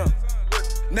lost count.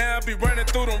 Now I be running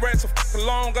through them rats so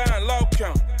long I ain't lost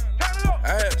count. I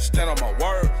had to stand on my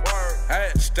word. I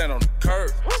had to stand on the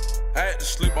curb. I had to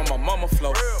sleep on my mama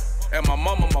floor. And my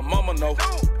mama know.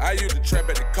 I used to trap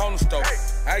at the corner store.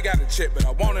 I got a check, but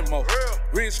I wanted more.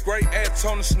 Rich, great ass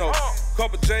on the snow.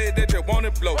 Couple J's that just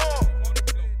wanted blow.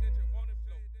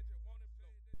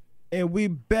 And we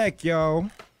back, y'all.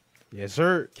 Yes,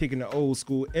 sir. Kicking the old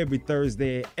school every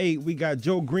Thursday at 8. We got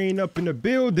Joe Green up in the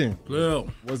building. Yeah.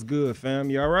 What's good, fam?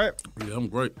 You all right? Yeah, I'm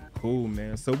great. Cool,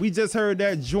 man. So we just heard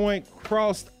that joint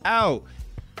Crossed Out.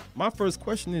 My first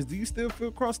question is, do you still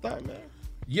feel crossed out, man?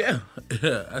 Yeah,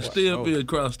 I still feel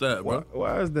crossed out, bro.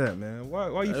 Why is that, man?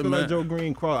 Why you feel man. like Joe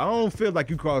Green crossed? I don't feel like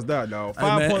you crossed out, dog.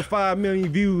 5.5 million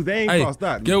views, they ain't crossed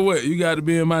out. Get what? You got to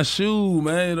be in my shoe,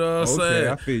 man. You know what I'm saying?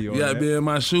 I feel you on got to that. be in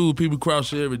my shoe. People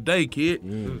cross you every day, kid.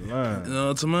 You ain't lying. You know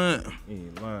what I'm saying? You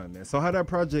ain't lying, man. So how that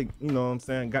project, you know what I'm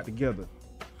saying, got together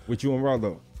with you and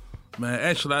Rollo? Man,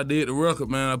 actually, I did the record,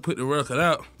 man. I put the record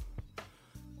out.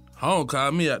 Home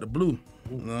called me out the blue.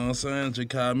 You know what I'm saying? Just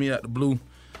called me out the blue.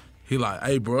 He like,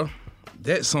 hey, bro,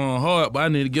 that song hard, but I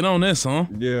need to get on that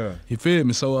song. Yeah. You feel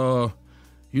me? So,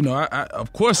 you know, I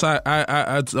of course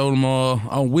I told him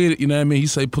I'm with it, you know what I mean? He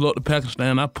say pull up the package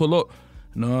stand, I pull up.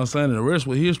 You know what I'm saying? And the rest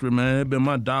was history, man. It been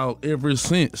my dog ever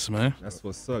since, man. That's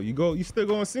what's up. You still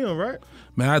go and see him, right?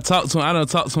 Man, I done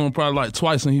talked to him probably like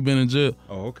twice and he been in jail.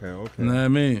 Oh, okay. You know what I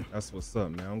mean? That's what's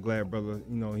up, man. I'm glad, brother,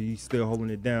 you know, he's still holding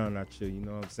it down out here, you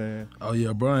know what I'm saying? Oh,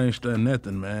 yeah, bro, I ain't studying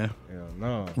nothing, man. Hell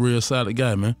no. Real solid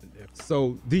guy, man.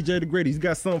 So, DJ The Greatest, you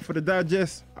got something for the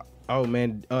digest? Oh,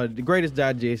 man, the greatest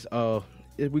digest, we're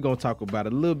going to talk about a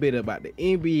little bit about the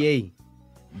NBA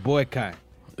boycott.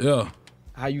 Yeah.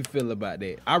 How you feel about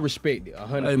that? I respect it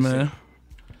 100%. Hey, man.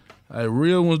 Hey,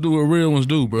 real ones do what real ones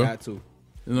do, bro. Got to.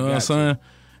 You know what I'm saying?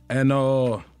 And,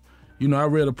 you know, I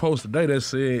read a post today that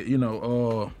said, you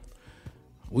know,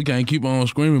 we can't keep on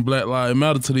screaming Black Lives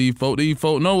Matter to these folk. These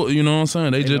folk know, you know what I'm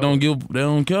saying? They just don't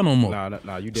care no more.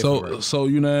 Nah, you definitely right. So,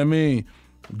 you know what I mean?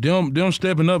 Them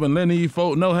stepping up and letting these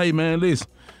folk know, hey, man, listen,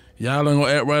 y'all ain't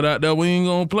gonna act right out there. We ain't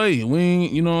gonna play. We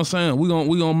ain't, you know what I'm saying? We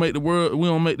gonna make the world, we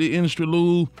gonna make the industry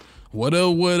lose. Whatever,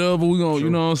 we gonna, you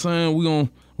know what I'm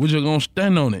saying? We just gonna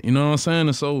stand on it, you know what I'm saying?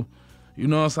 And so, you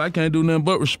know what I'm saying? I can't do nothing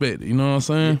but respect it, you know what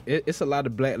I'm saying? It's a lot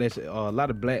of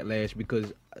backlash,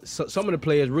 because some of the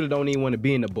players really don't even want to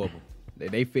be in the bubble.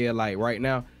 They feel like right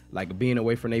now, like being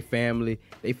away from their family,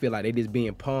 they feel like they just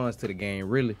being pawns to the game,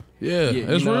 really. Yeah,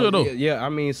 it's real though. Yeah, I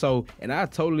mean, so, and I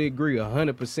totally agree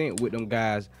 100% with them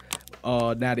guys.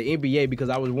 Now the NBA, because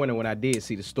I was wondering when I did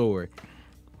see the story,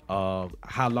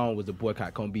 how long was the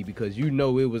boycott gonna be? Because you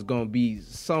know it was gonna be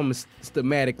some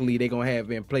systematically they gonna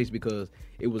have in place, because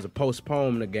it was a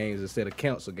postpone the games instead of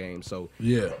cancel games. So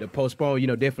yeah, the postpone, you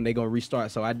know, definitely they gonna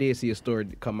restart. So I did see a story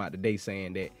come out today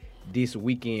saying that this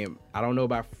weekend, I don't know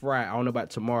about Friday, I don't know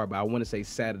about tomorrow, but I want to say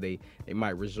Saturday they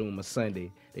might resume, or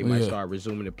Sunday they might start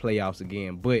resuming the playoffs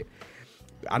again. But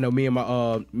I know me and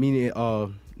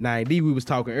 9D, we was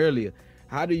talking earlier.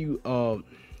 How do you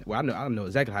well, I don't know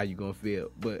exactly how you gonna feel,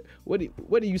 but what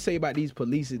do you say about these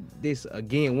police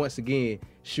once again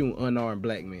shooting unarmed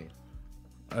black men?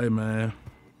 Hey, man,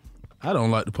 I don't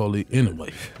like the police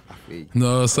anyway. You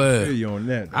know what I'm saying? I feel you on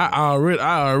that. I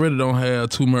already don't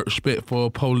have too much respect for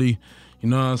police. You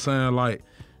know what I'm saying? Like,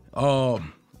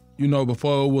 you know,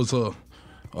 before it was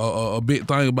a big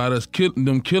thing about us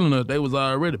killing us, they was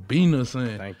already beating us,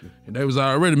 and they was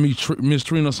already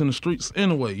mistreating us in the streets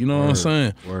anyway. You know what I'm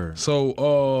saying? Word.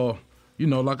 So, you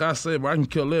know, like I said, bro, I can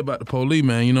care less about the police,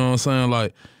 man. You know what I'm saying?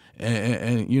 Like,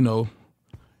 and you know,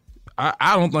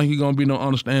 I don't think he's gonna be no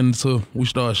understanding until we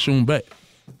start shooting back.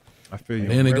 I feel you.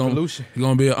 Then it's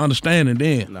gonna be an understanding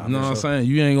then. You know what I'm saying?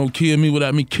 You ain't gonna kill me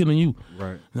without me killing you.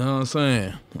 Right. You know what I'm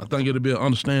saying? I think it'll be an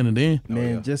understanding then.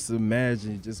 Man, just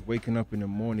imagine just waking up in the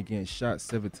morning getting shot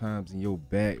 7 times in your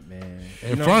back, man.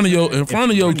 In front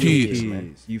of your kids.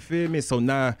 Man. You feel me? So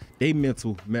now they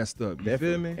mental messed up. You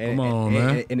feel me? Come on,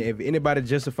 man. And if anybody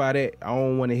justify that, I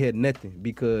don't want to hear nothing,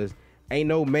 because ain't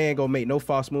no man gonna make no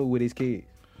false move with his kids.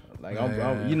 Like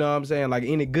I'm, you know what I'm saying? Like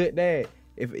any good dad,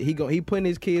 if he putting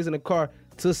his kids in the car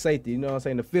to safety, you know what I'm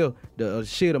saying, to feel the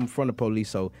shit him from the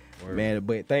police. So man,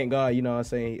 but thank God, you know what I'm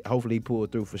saying, hopefully he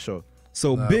pulled through for sure.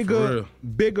 So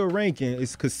bigger ranking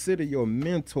is considered your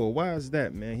mentor. Why is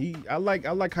that, man? I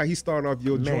like how he started off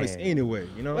your joints anyway,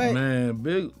 you know? Man,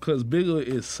 because Bigger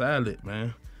is solid,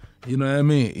 man. You know what I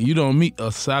mean? You don't meet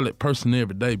a solid person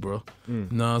every day, bro. You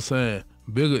know what I'm saying?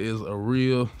 Bigger is a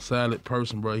real solid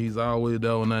person, bro. He's always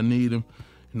there when I need him.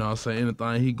 You know what I'm saying?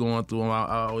 Anything he going through,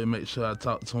 I always make sure I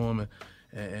talk to him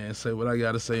and say what I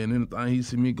got to say. And anything he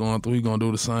see me going through, he going to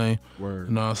do the same. Word.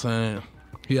 You know what I'm saying?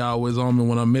 He always on me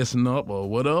when I'm messing up or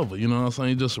whatever. You know what I'm saying?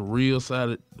 He's just a real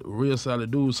solid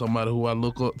dude, somebody who I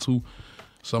look up to,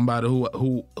 somebody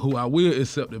who I will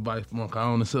accept advice from. I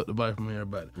don't accept advice from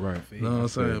everybody. Right. You know what I'm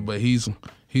saying? But he's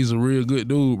a real good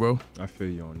dude, bro. I feel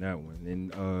you on that one.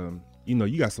 And you know,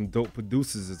 you got some dope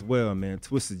producers as well, man.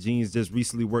 Twisted Jeans just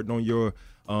recently worked on your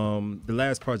the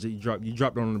last project you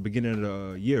dropped on the beginning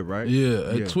of the year, right?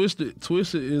 Yeah. Hey,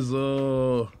 Twisted is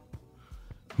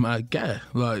my guy.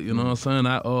 Like, you know what I'm saying?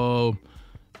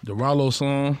 The Rollo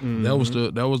song,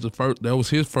 that was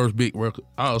his first big record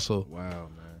also. Wow, man.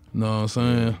 You know what I'm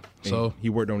saying? Yeah. So he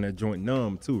worked on that joint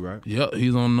Numb too, right? Yep,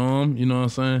 he's on Numb, you know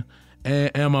what I'm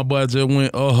saying? And my boy just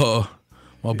went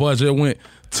boy just went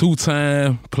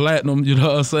 2-time platinum, you know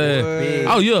what I'm saying?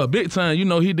 Oh yeah, big time. You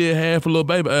know, he did half a Lil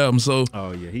Baby album, so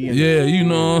you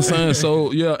know what I'm saying?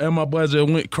 So yeah, and my boy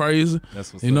just went crazy.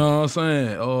 That's what's you know what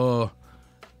I'm saying?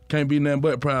 Can't be nothing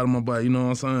but proud of my boy, you know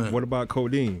what I'm saying? What about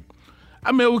Codeine?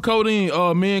 I met with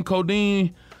Codeine. Me and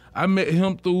Codeine, I met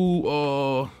him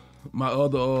through my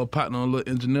other partner, a little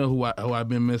engineer who I've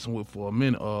been messing with for a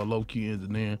minute, low key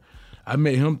engineering. I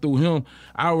met him through him.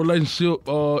 Our relationship,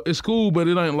 it's cool, but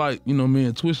it ain't like, you know, me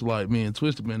and Twisted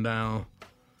been down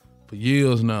for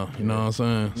years now, you know what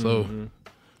I'm saying? So,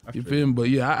 you feel me? But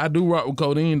yeah, I do rock with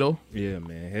Codeine though. Yeah,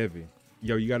 man, heavy.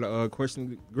 Yo, you got a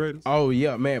question, Greatest? Oh,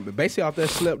 yeah, man. But basically off that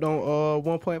slept on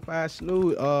 1.5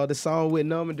 Snooze, the song with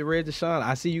Numb and DeRay Deshawn.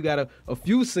 I see you got a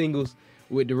few singles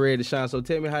with DeRay Deshawn. So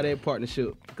tell me how that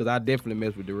partnership, because I definitely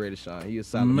mess with DeRay Deshawn. He a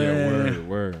solid man.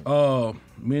 Word.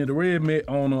 Me and DeRay met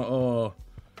on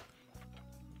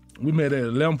we met at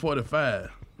 11:45.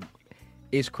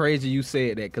 It's crazy you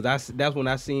said that, because that's when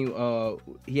I seen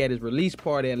he had his release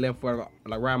party at 11:45,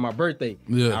 like around my birthday.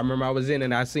 Yeah. I remember I was in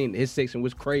and I seen his section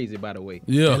was crazy, by the way.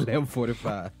 Yeah. At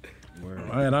 11:45.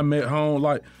 Man, I met home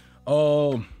like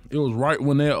it was right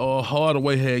when that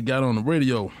Hardaway had got on the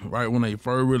radio, right when they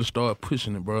first really started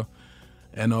pushing it, bro.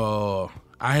 And I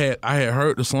had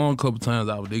heard the song a couple times.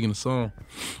 I was digging the song,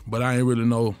 but I ain't really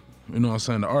know, you know what I'm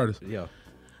saying, the artist. Yeah.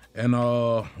 And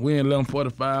we in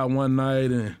 11:45 one night,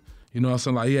 and you know what I'm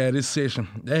saying, like he had this session.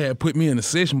 They had put me in the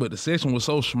session, but the session was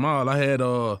so small. I had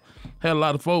a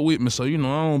lot of folk with me, so you know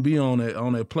I don't be on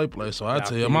that play. So I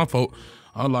tell my folk,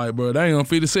 I'm like, bro, they ain't gonna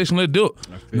fit the session. Let's do it.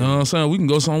 You know what I'm saying? We can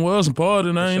go somewhere else and party,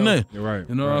 and I ain't there. You're right.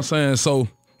 You know what I'm saying? So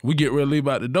we get ready to leave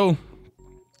out the door.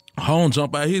 Home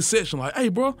jump out his section like, hey,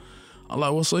 bro. I'm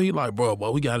like, what's up? He like, bro,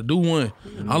 we got to do one.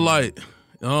 I'm like,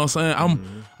 you know what I'm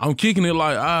saying? I'm kicking it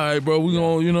like, all right, bro, we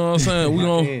gonna, you know what I'm saying? We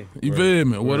gonna, you feel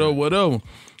me? Whatever.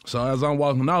 So as I'm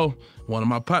walking out, one of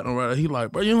my partners right there, he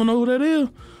like, bro, you don't know who that is?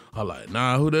 I'm like,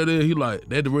 nah, who that is? He like,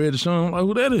 that DeRay Deshawn. I'm like,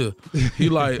 who that is? He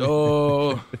like,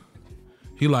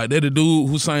 that the dude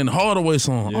who sang the Hardaway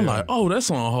song. Yeah. I'm like, oh, that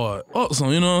song hard.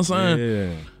 You know what I'm saying?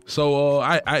 Yeah. So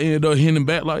I ended up hitting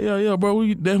back like, yeah, bro,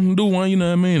 we definitely do one, you know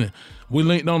what I mean? And we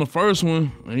linked on the first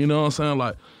one, and you know what I'm saying?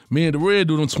 Like, me and DeRay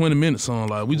do them 20-minute song.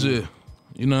 Like, we just,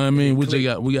 you know what I mean? We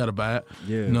got to buy it.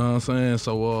 Yeah. You know what I'm saying?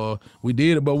 So we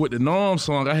did it, but with the Norm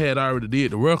song, I had already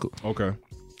did the record. Okay.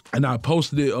 And I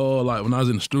posted it, like when I was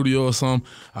in the studio or something,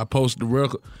 I posted the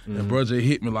record, and bro just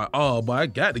hit me like, oh, but I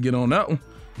got to get on that one.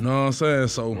 You know what I'm saying?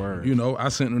 So, you know, I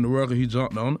sent him the record, he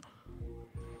jumped on it.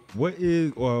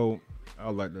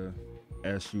 I'd like to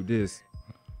ask you this.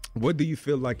 What do you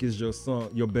feel like is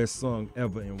your best song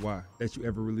ever, and why, that you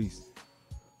ever released?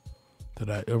 That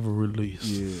I ever released?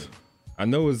 Yeah. I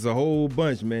know it's a whole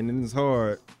bunch, man, and it's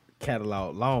hard.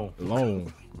 Catalog long.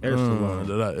 Extra long.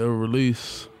 That I ever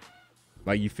released.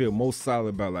 Like you feel most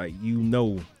solid about, like, you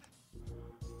know.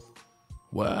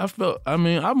 Well, I'm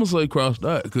gonna say Cross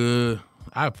That, because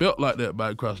I felt like that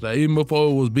about Cross That. Even before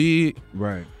it was big.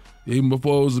 Right. Even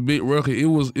before it was a big record, it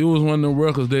was one of them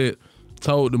records that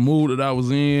told the mood that I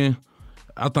was in.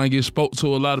 I think it spoke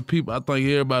to a lot of people. I think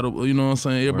everybody, you know what I'm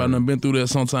saying, everybody done been through that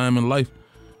sometime in life.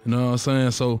 You know what I'm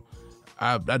saying? So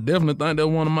I definitely think that's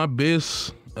one of my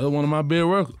best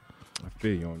records. I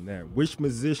feel you on that. Which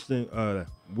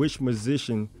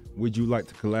musician would you like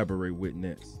to collaborate with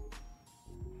next?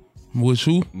 Which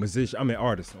who? Musician. I mean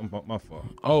artist. My fault.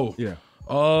 Oh. Yeah.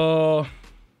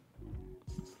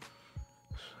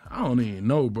 I don't even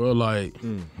know, bro. Like,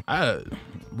 I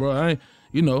ain't,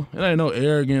 you know, it ain't no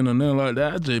arrogant or nothing like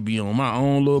that. I just be on my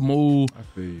own little move. I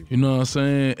feel you. You know what I'm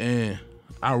saying? And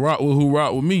I rock with who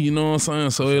rock with me, you know what I'm saying?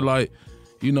 So it like,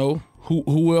 you know,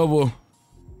 whoever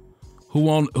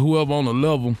on the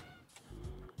level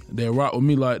that rock with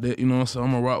me like that, you know what I'm saying?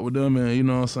 I'm gonna rock with them and, you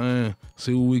know what I'm saying,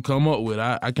 see what we come up with.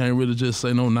 I can't really just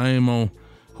say no name on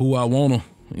who I want them,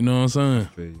 you know what I'm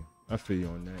saying? I feel you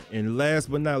on that. And last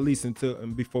but not least,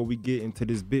 before we get into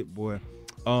this bit, boy,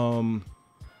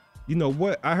 you know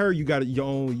what? I heard you got your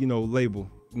own, you know, label,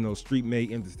 you know, Street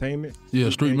Made Entertainment. Yeah,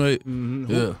 Street Made. Mm-hmm.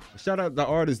 Yeah. Shout out the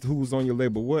artist who was on your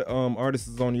label. What artist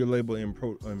is on your label and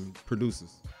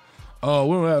producers? We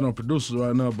don't have no producers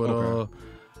right now, but Okay.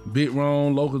 Big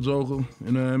Ron, Local Joker,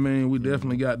 you know what I mean? We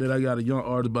definitely got that. I got a young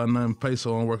artist by the name of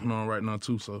Peso I'm working on right now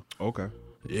too, so. Okay.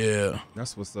 Yeah.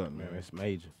 That's what's up, man. It's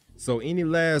major. So any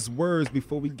last words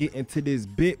before we get into this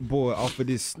bit, boy, off of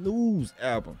this Snooze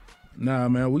album? Nah,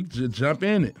 man, we just jump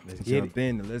in it. Let's jump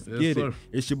in it. Let's Yes, get sir. it.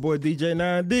 It's your boy DJ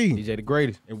 9D. DJ the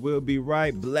greatest. And we'll be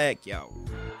right back, y'all.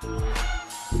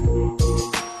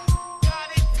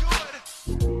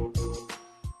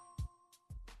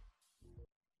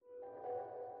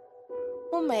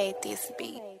 Who made this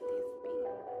beat?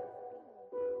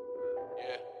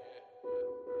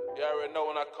 You already know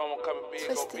when I come, I'm coming big,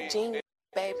 Twisted Genius,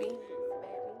 baby.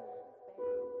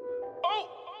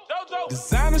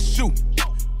 Designer shoe,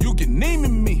 you can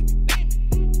name me.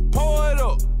 Pour it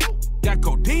up, got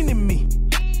codeine in me.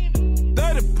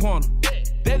 30 pointer,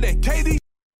 that KD.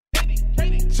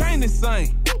 Chain the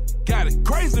same, got it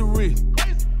crazy rich.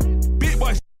 Big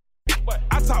boy,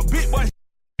 I talk big boy.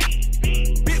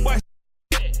 Big boy,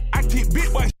 I keep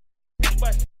big boy.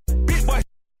 Big boy,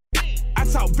 I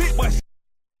talk big boy.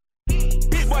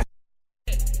 Big boy,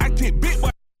 I keep big boy.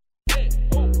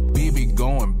 BB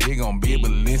going big on big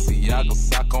Balenciaga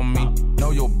sock on me.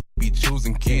 Know your be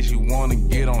choosing kids, you wanna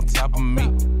get on top of me.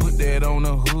 Put that on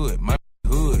the hood, my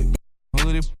hood.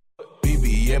 Hoodie.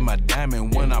 BB at my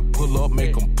diamond when I pull up,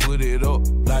 make them put it up.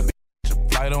 Like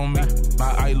bitch, flight on me.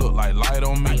 My eye look like light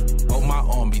on me. Oh, my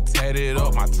arm be tatted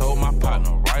up. I told my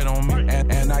partner right on me.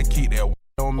 And I keep that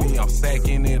on me. I'm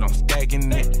sacking it, I'm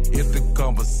stacking it. If the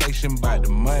conversation about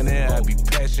the money, I be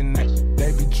passionate.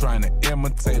 They be trying to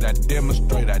imitate, I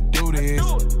demonstrate, I do this.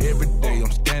 Every day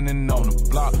I'm standing on the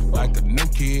block like a new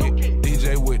kid.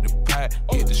 DJ with the pot,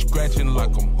 get the scratching like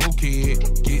I'm who kid.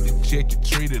 Get the check, you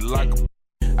treat it like a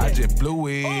I just blew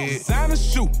it. Designer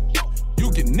shoe,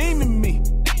 you can name me.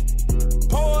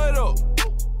 Pour it up,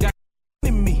 got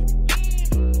in me.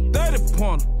 30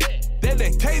 pointer, that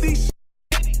KD shit.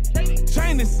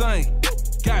 Chain the same,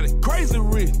 got it crazy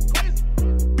rich.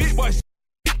 Big boy shit,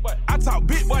 I talk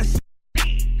big boy shit.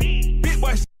 Big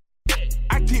boy shit,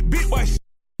 I keep big boy shit.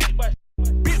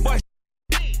 Big boy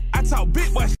shit, I talk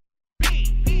big boy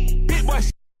shit. Big boy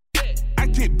shit, I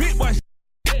keep big boy shit.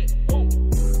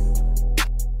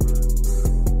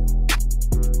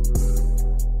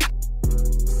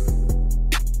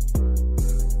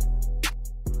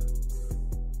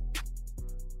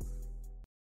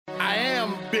 I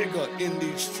am bigger in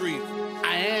these streets.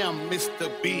 I am Mr.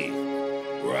 Big,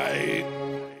 right?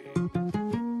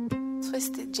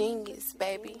 Twisted Genius,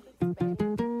 baby.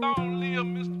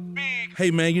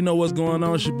 Hey man, you know what's going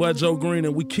on? It's your boy Joe Green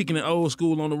and we kicking it old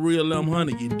school on the real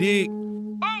M100, you dig?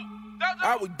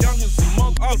 I was young as a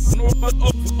monk,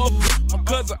 my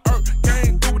cousin Earth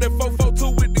came through that 442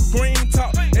 with the green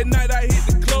top. At night I hit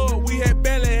the club, we had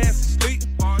barely had some sleep.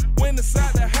 Went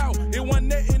inside the house, it wasn't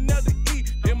nothing else to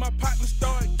eat. Then my partner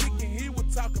started kicking, he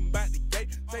was talking about the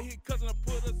gate. Say his cousin to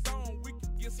put us on, we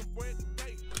could get some bread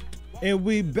today. And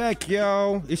we back,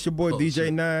 y'all. It's your boy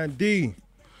DJ 9D.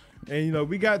 And, you know,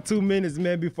 we got 2 minutes,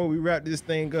 man, before we wrap this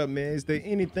thing up, man. Is there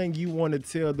anything you want to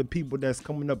tell the people that's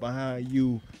coming up behind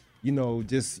you, you know,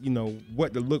 just, you know,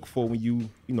 what to look for when you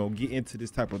know, get into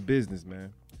this type of business,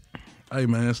 man? Hey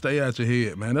man, stay out your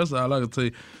head, man. That's all I can tell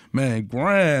you. Man,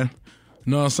 grind,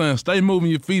 you know what I'm saying? Stay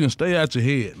moving your feet and stay out your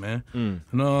head, man. You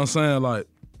know what I'm saying? Like,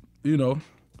 you know,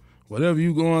 whatever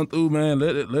you going through, man,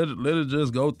 let it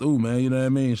just go through, man. You know what I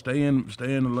mean? Stay in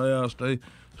the lab, stay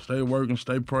working,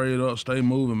 stay prayed up, stay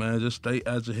moving, man. Just stay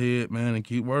out your head, man, and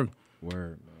keep working.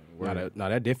 Word. That's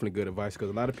definitely good advice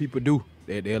because a lot of people do.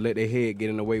 They'll let their head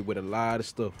get in the way with a lot of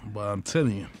stuff. But I'm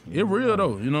telling you, it's real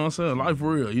though. You know what I'm saying? Life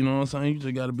real. You know what I'm saying? You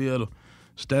just got to be able to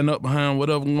stand up behind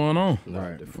whatever going on.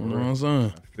 Right. You know what I'm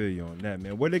saying? I feel you on that,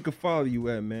 man. Where they can follow you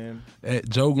at, man? At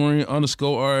Joe Green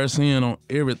 _RSN on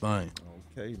everything.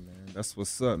 Okay, man. That's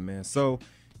what's up, man. So,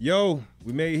 yo,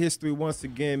 we made history once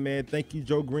again, man. Thank you,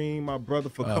 Joe Green, my brother,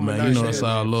 for coming man, out you know here. it's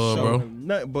all love, Showing bro.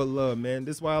 Nothing but love, man.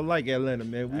 This is why I like Atlanta,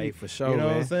 man. Hey, for sure, You know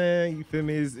man. what I'm saying? You feel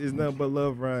me? It's nothing but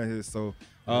love around here. So,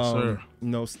 Yes, sir. you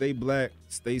know, stay black,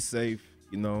 stay safe.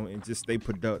 you know, and just stay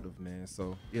productive, man.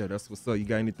 So yeah, that's what's up. You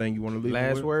got anything you want to leave?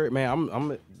 Last word, man. I'm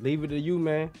gonna leave it to you,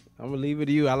 man. I'm gonna leave it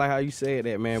to you. I like how you said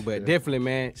that, man. But definitely,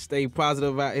 man, stay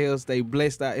positive out here, stay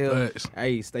blessed out here. Thanks.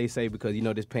 Hey, stay safe because you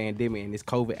know this pandemic and this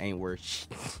COVID ain't worth shit.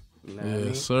 You know what I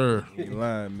mean? Sir. You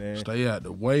lying, man. Stay out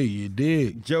the way, you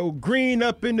dig. Joe Green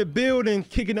up in the building,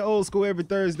 kicking the old school every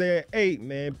Thursday at 8,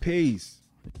 man. Peace.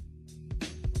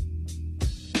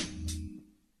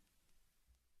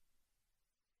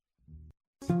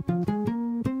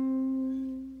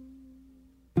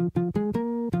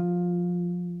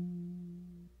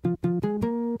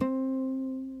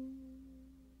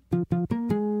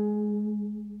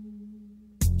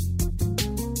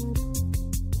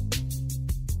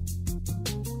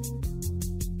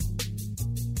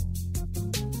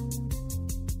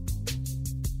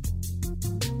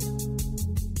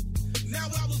 Now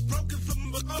I was broken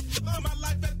from my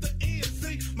life at the end.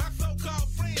 See, my so-called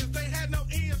friends, they had no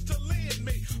ends to lend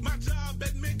me. My job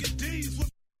at Mickey D's was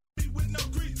me with no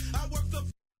grease. I worked so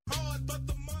hard, but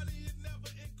the money it never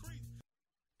increased.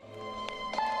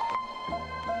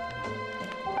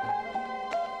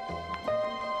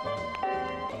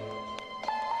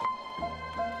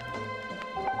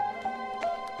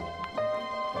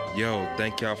 Yo,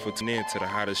 thank y'all for tuning in to the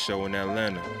hottest show in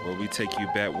Atlanta, where we take you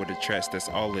back with the tracks that's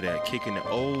all of that, kicking it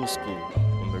old school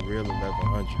on the real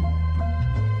 1100.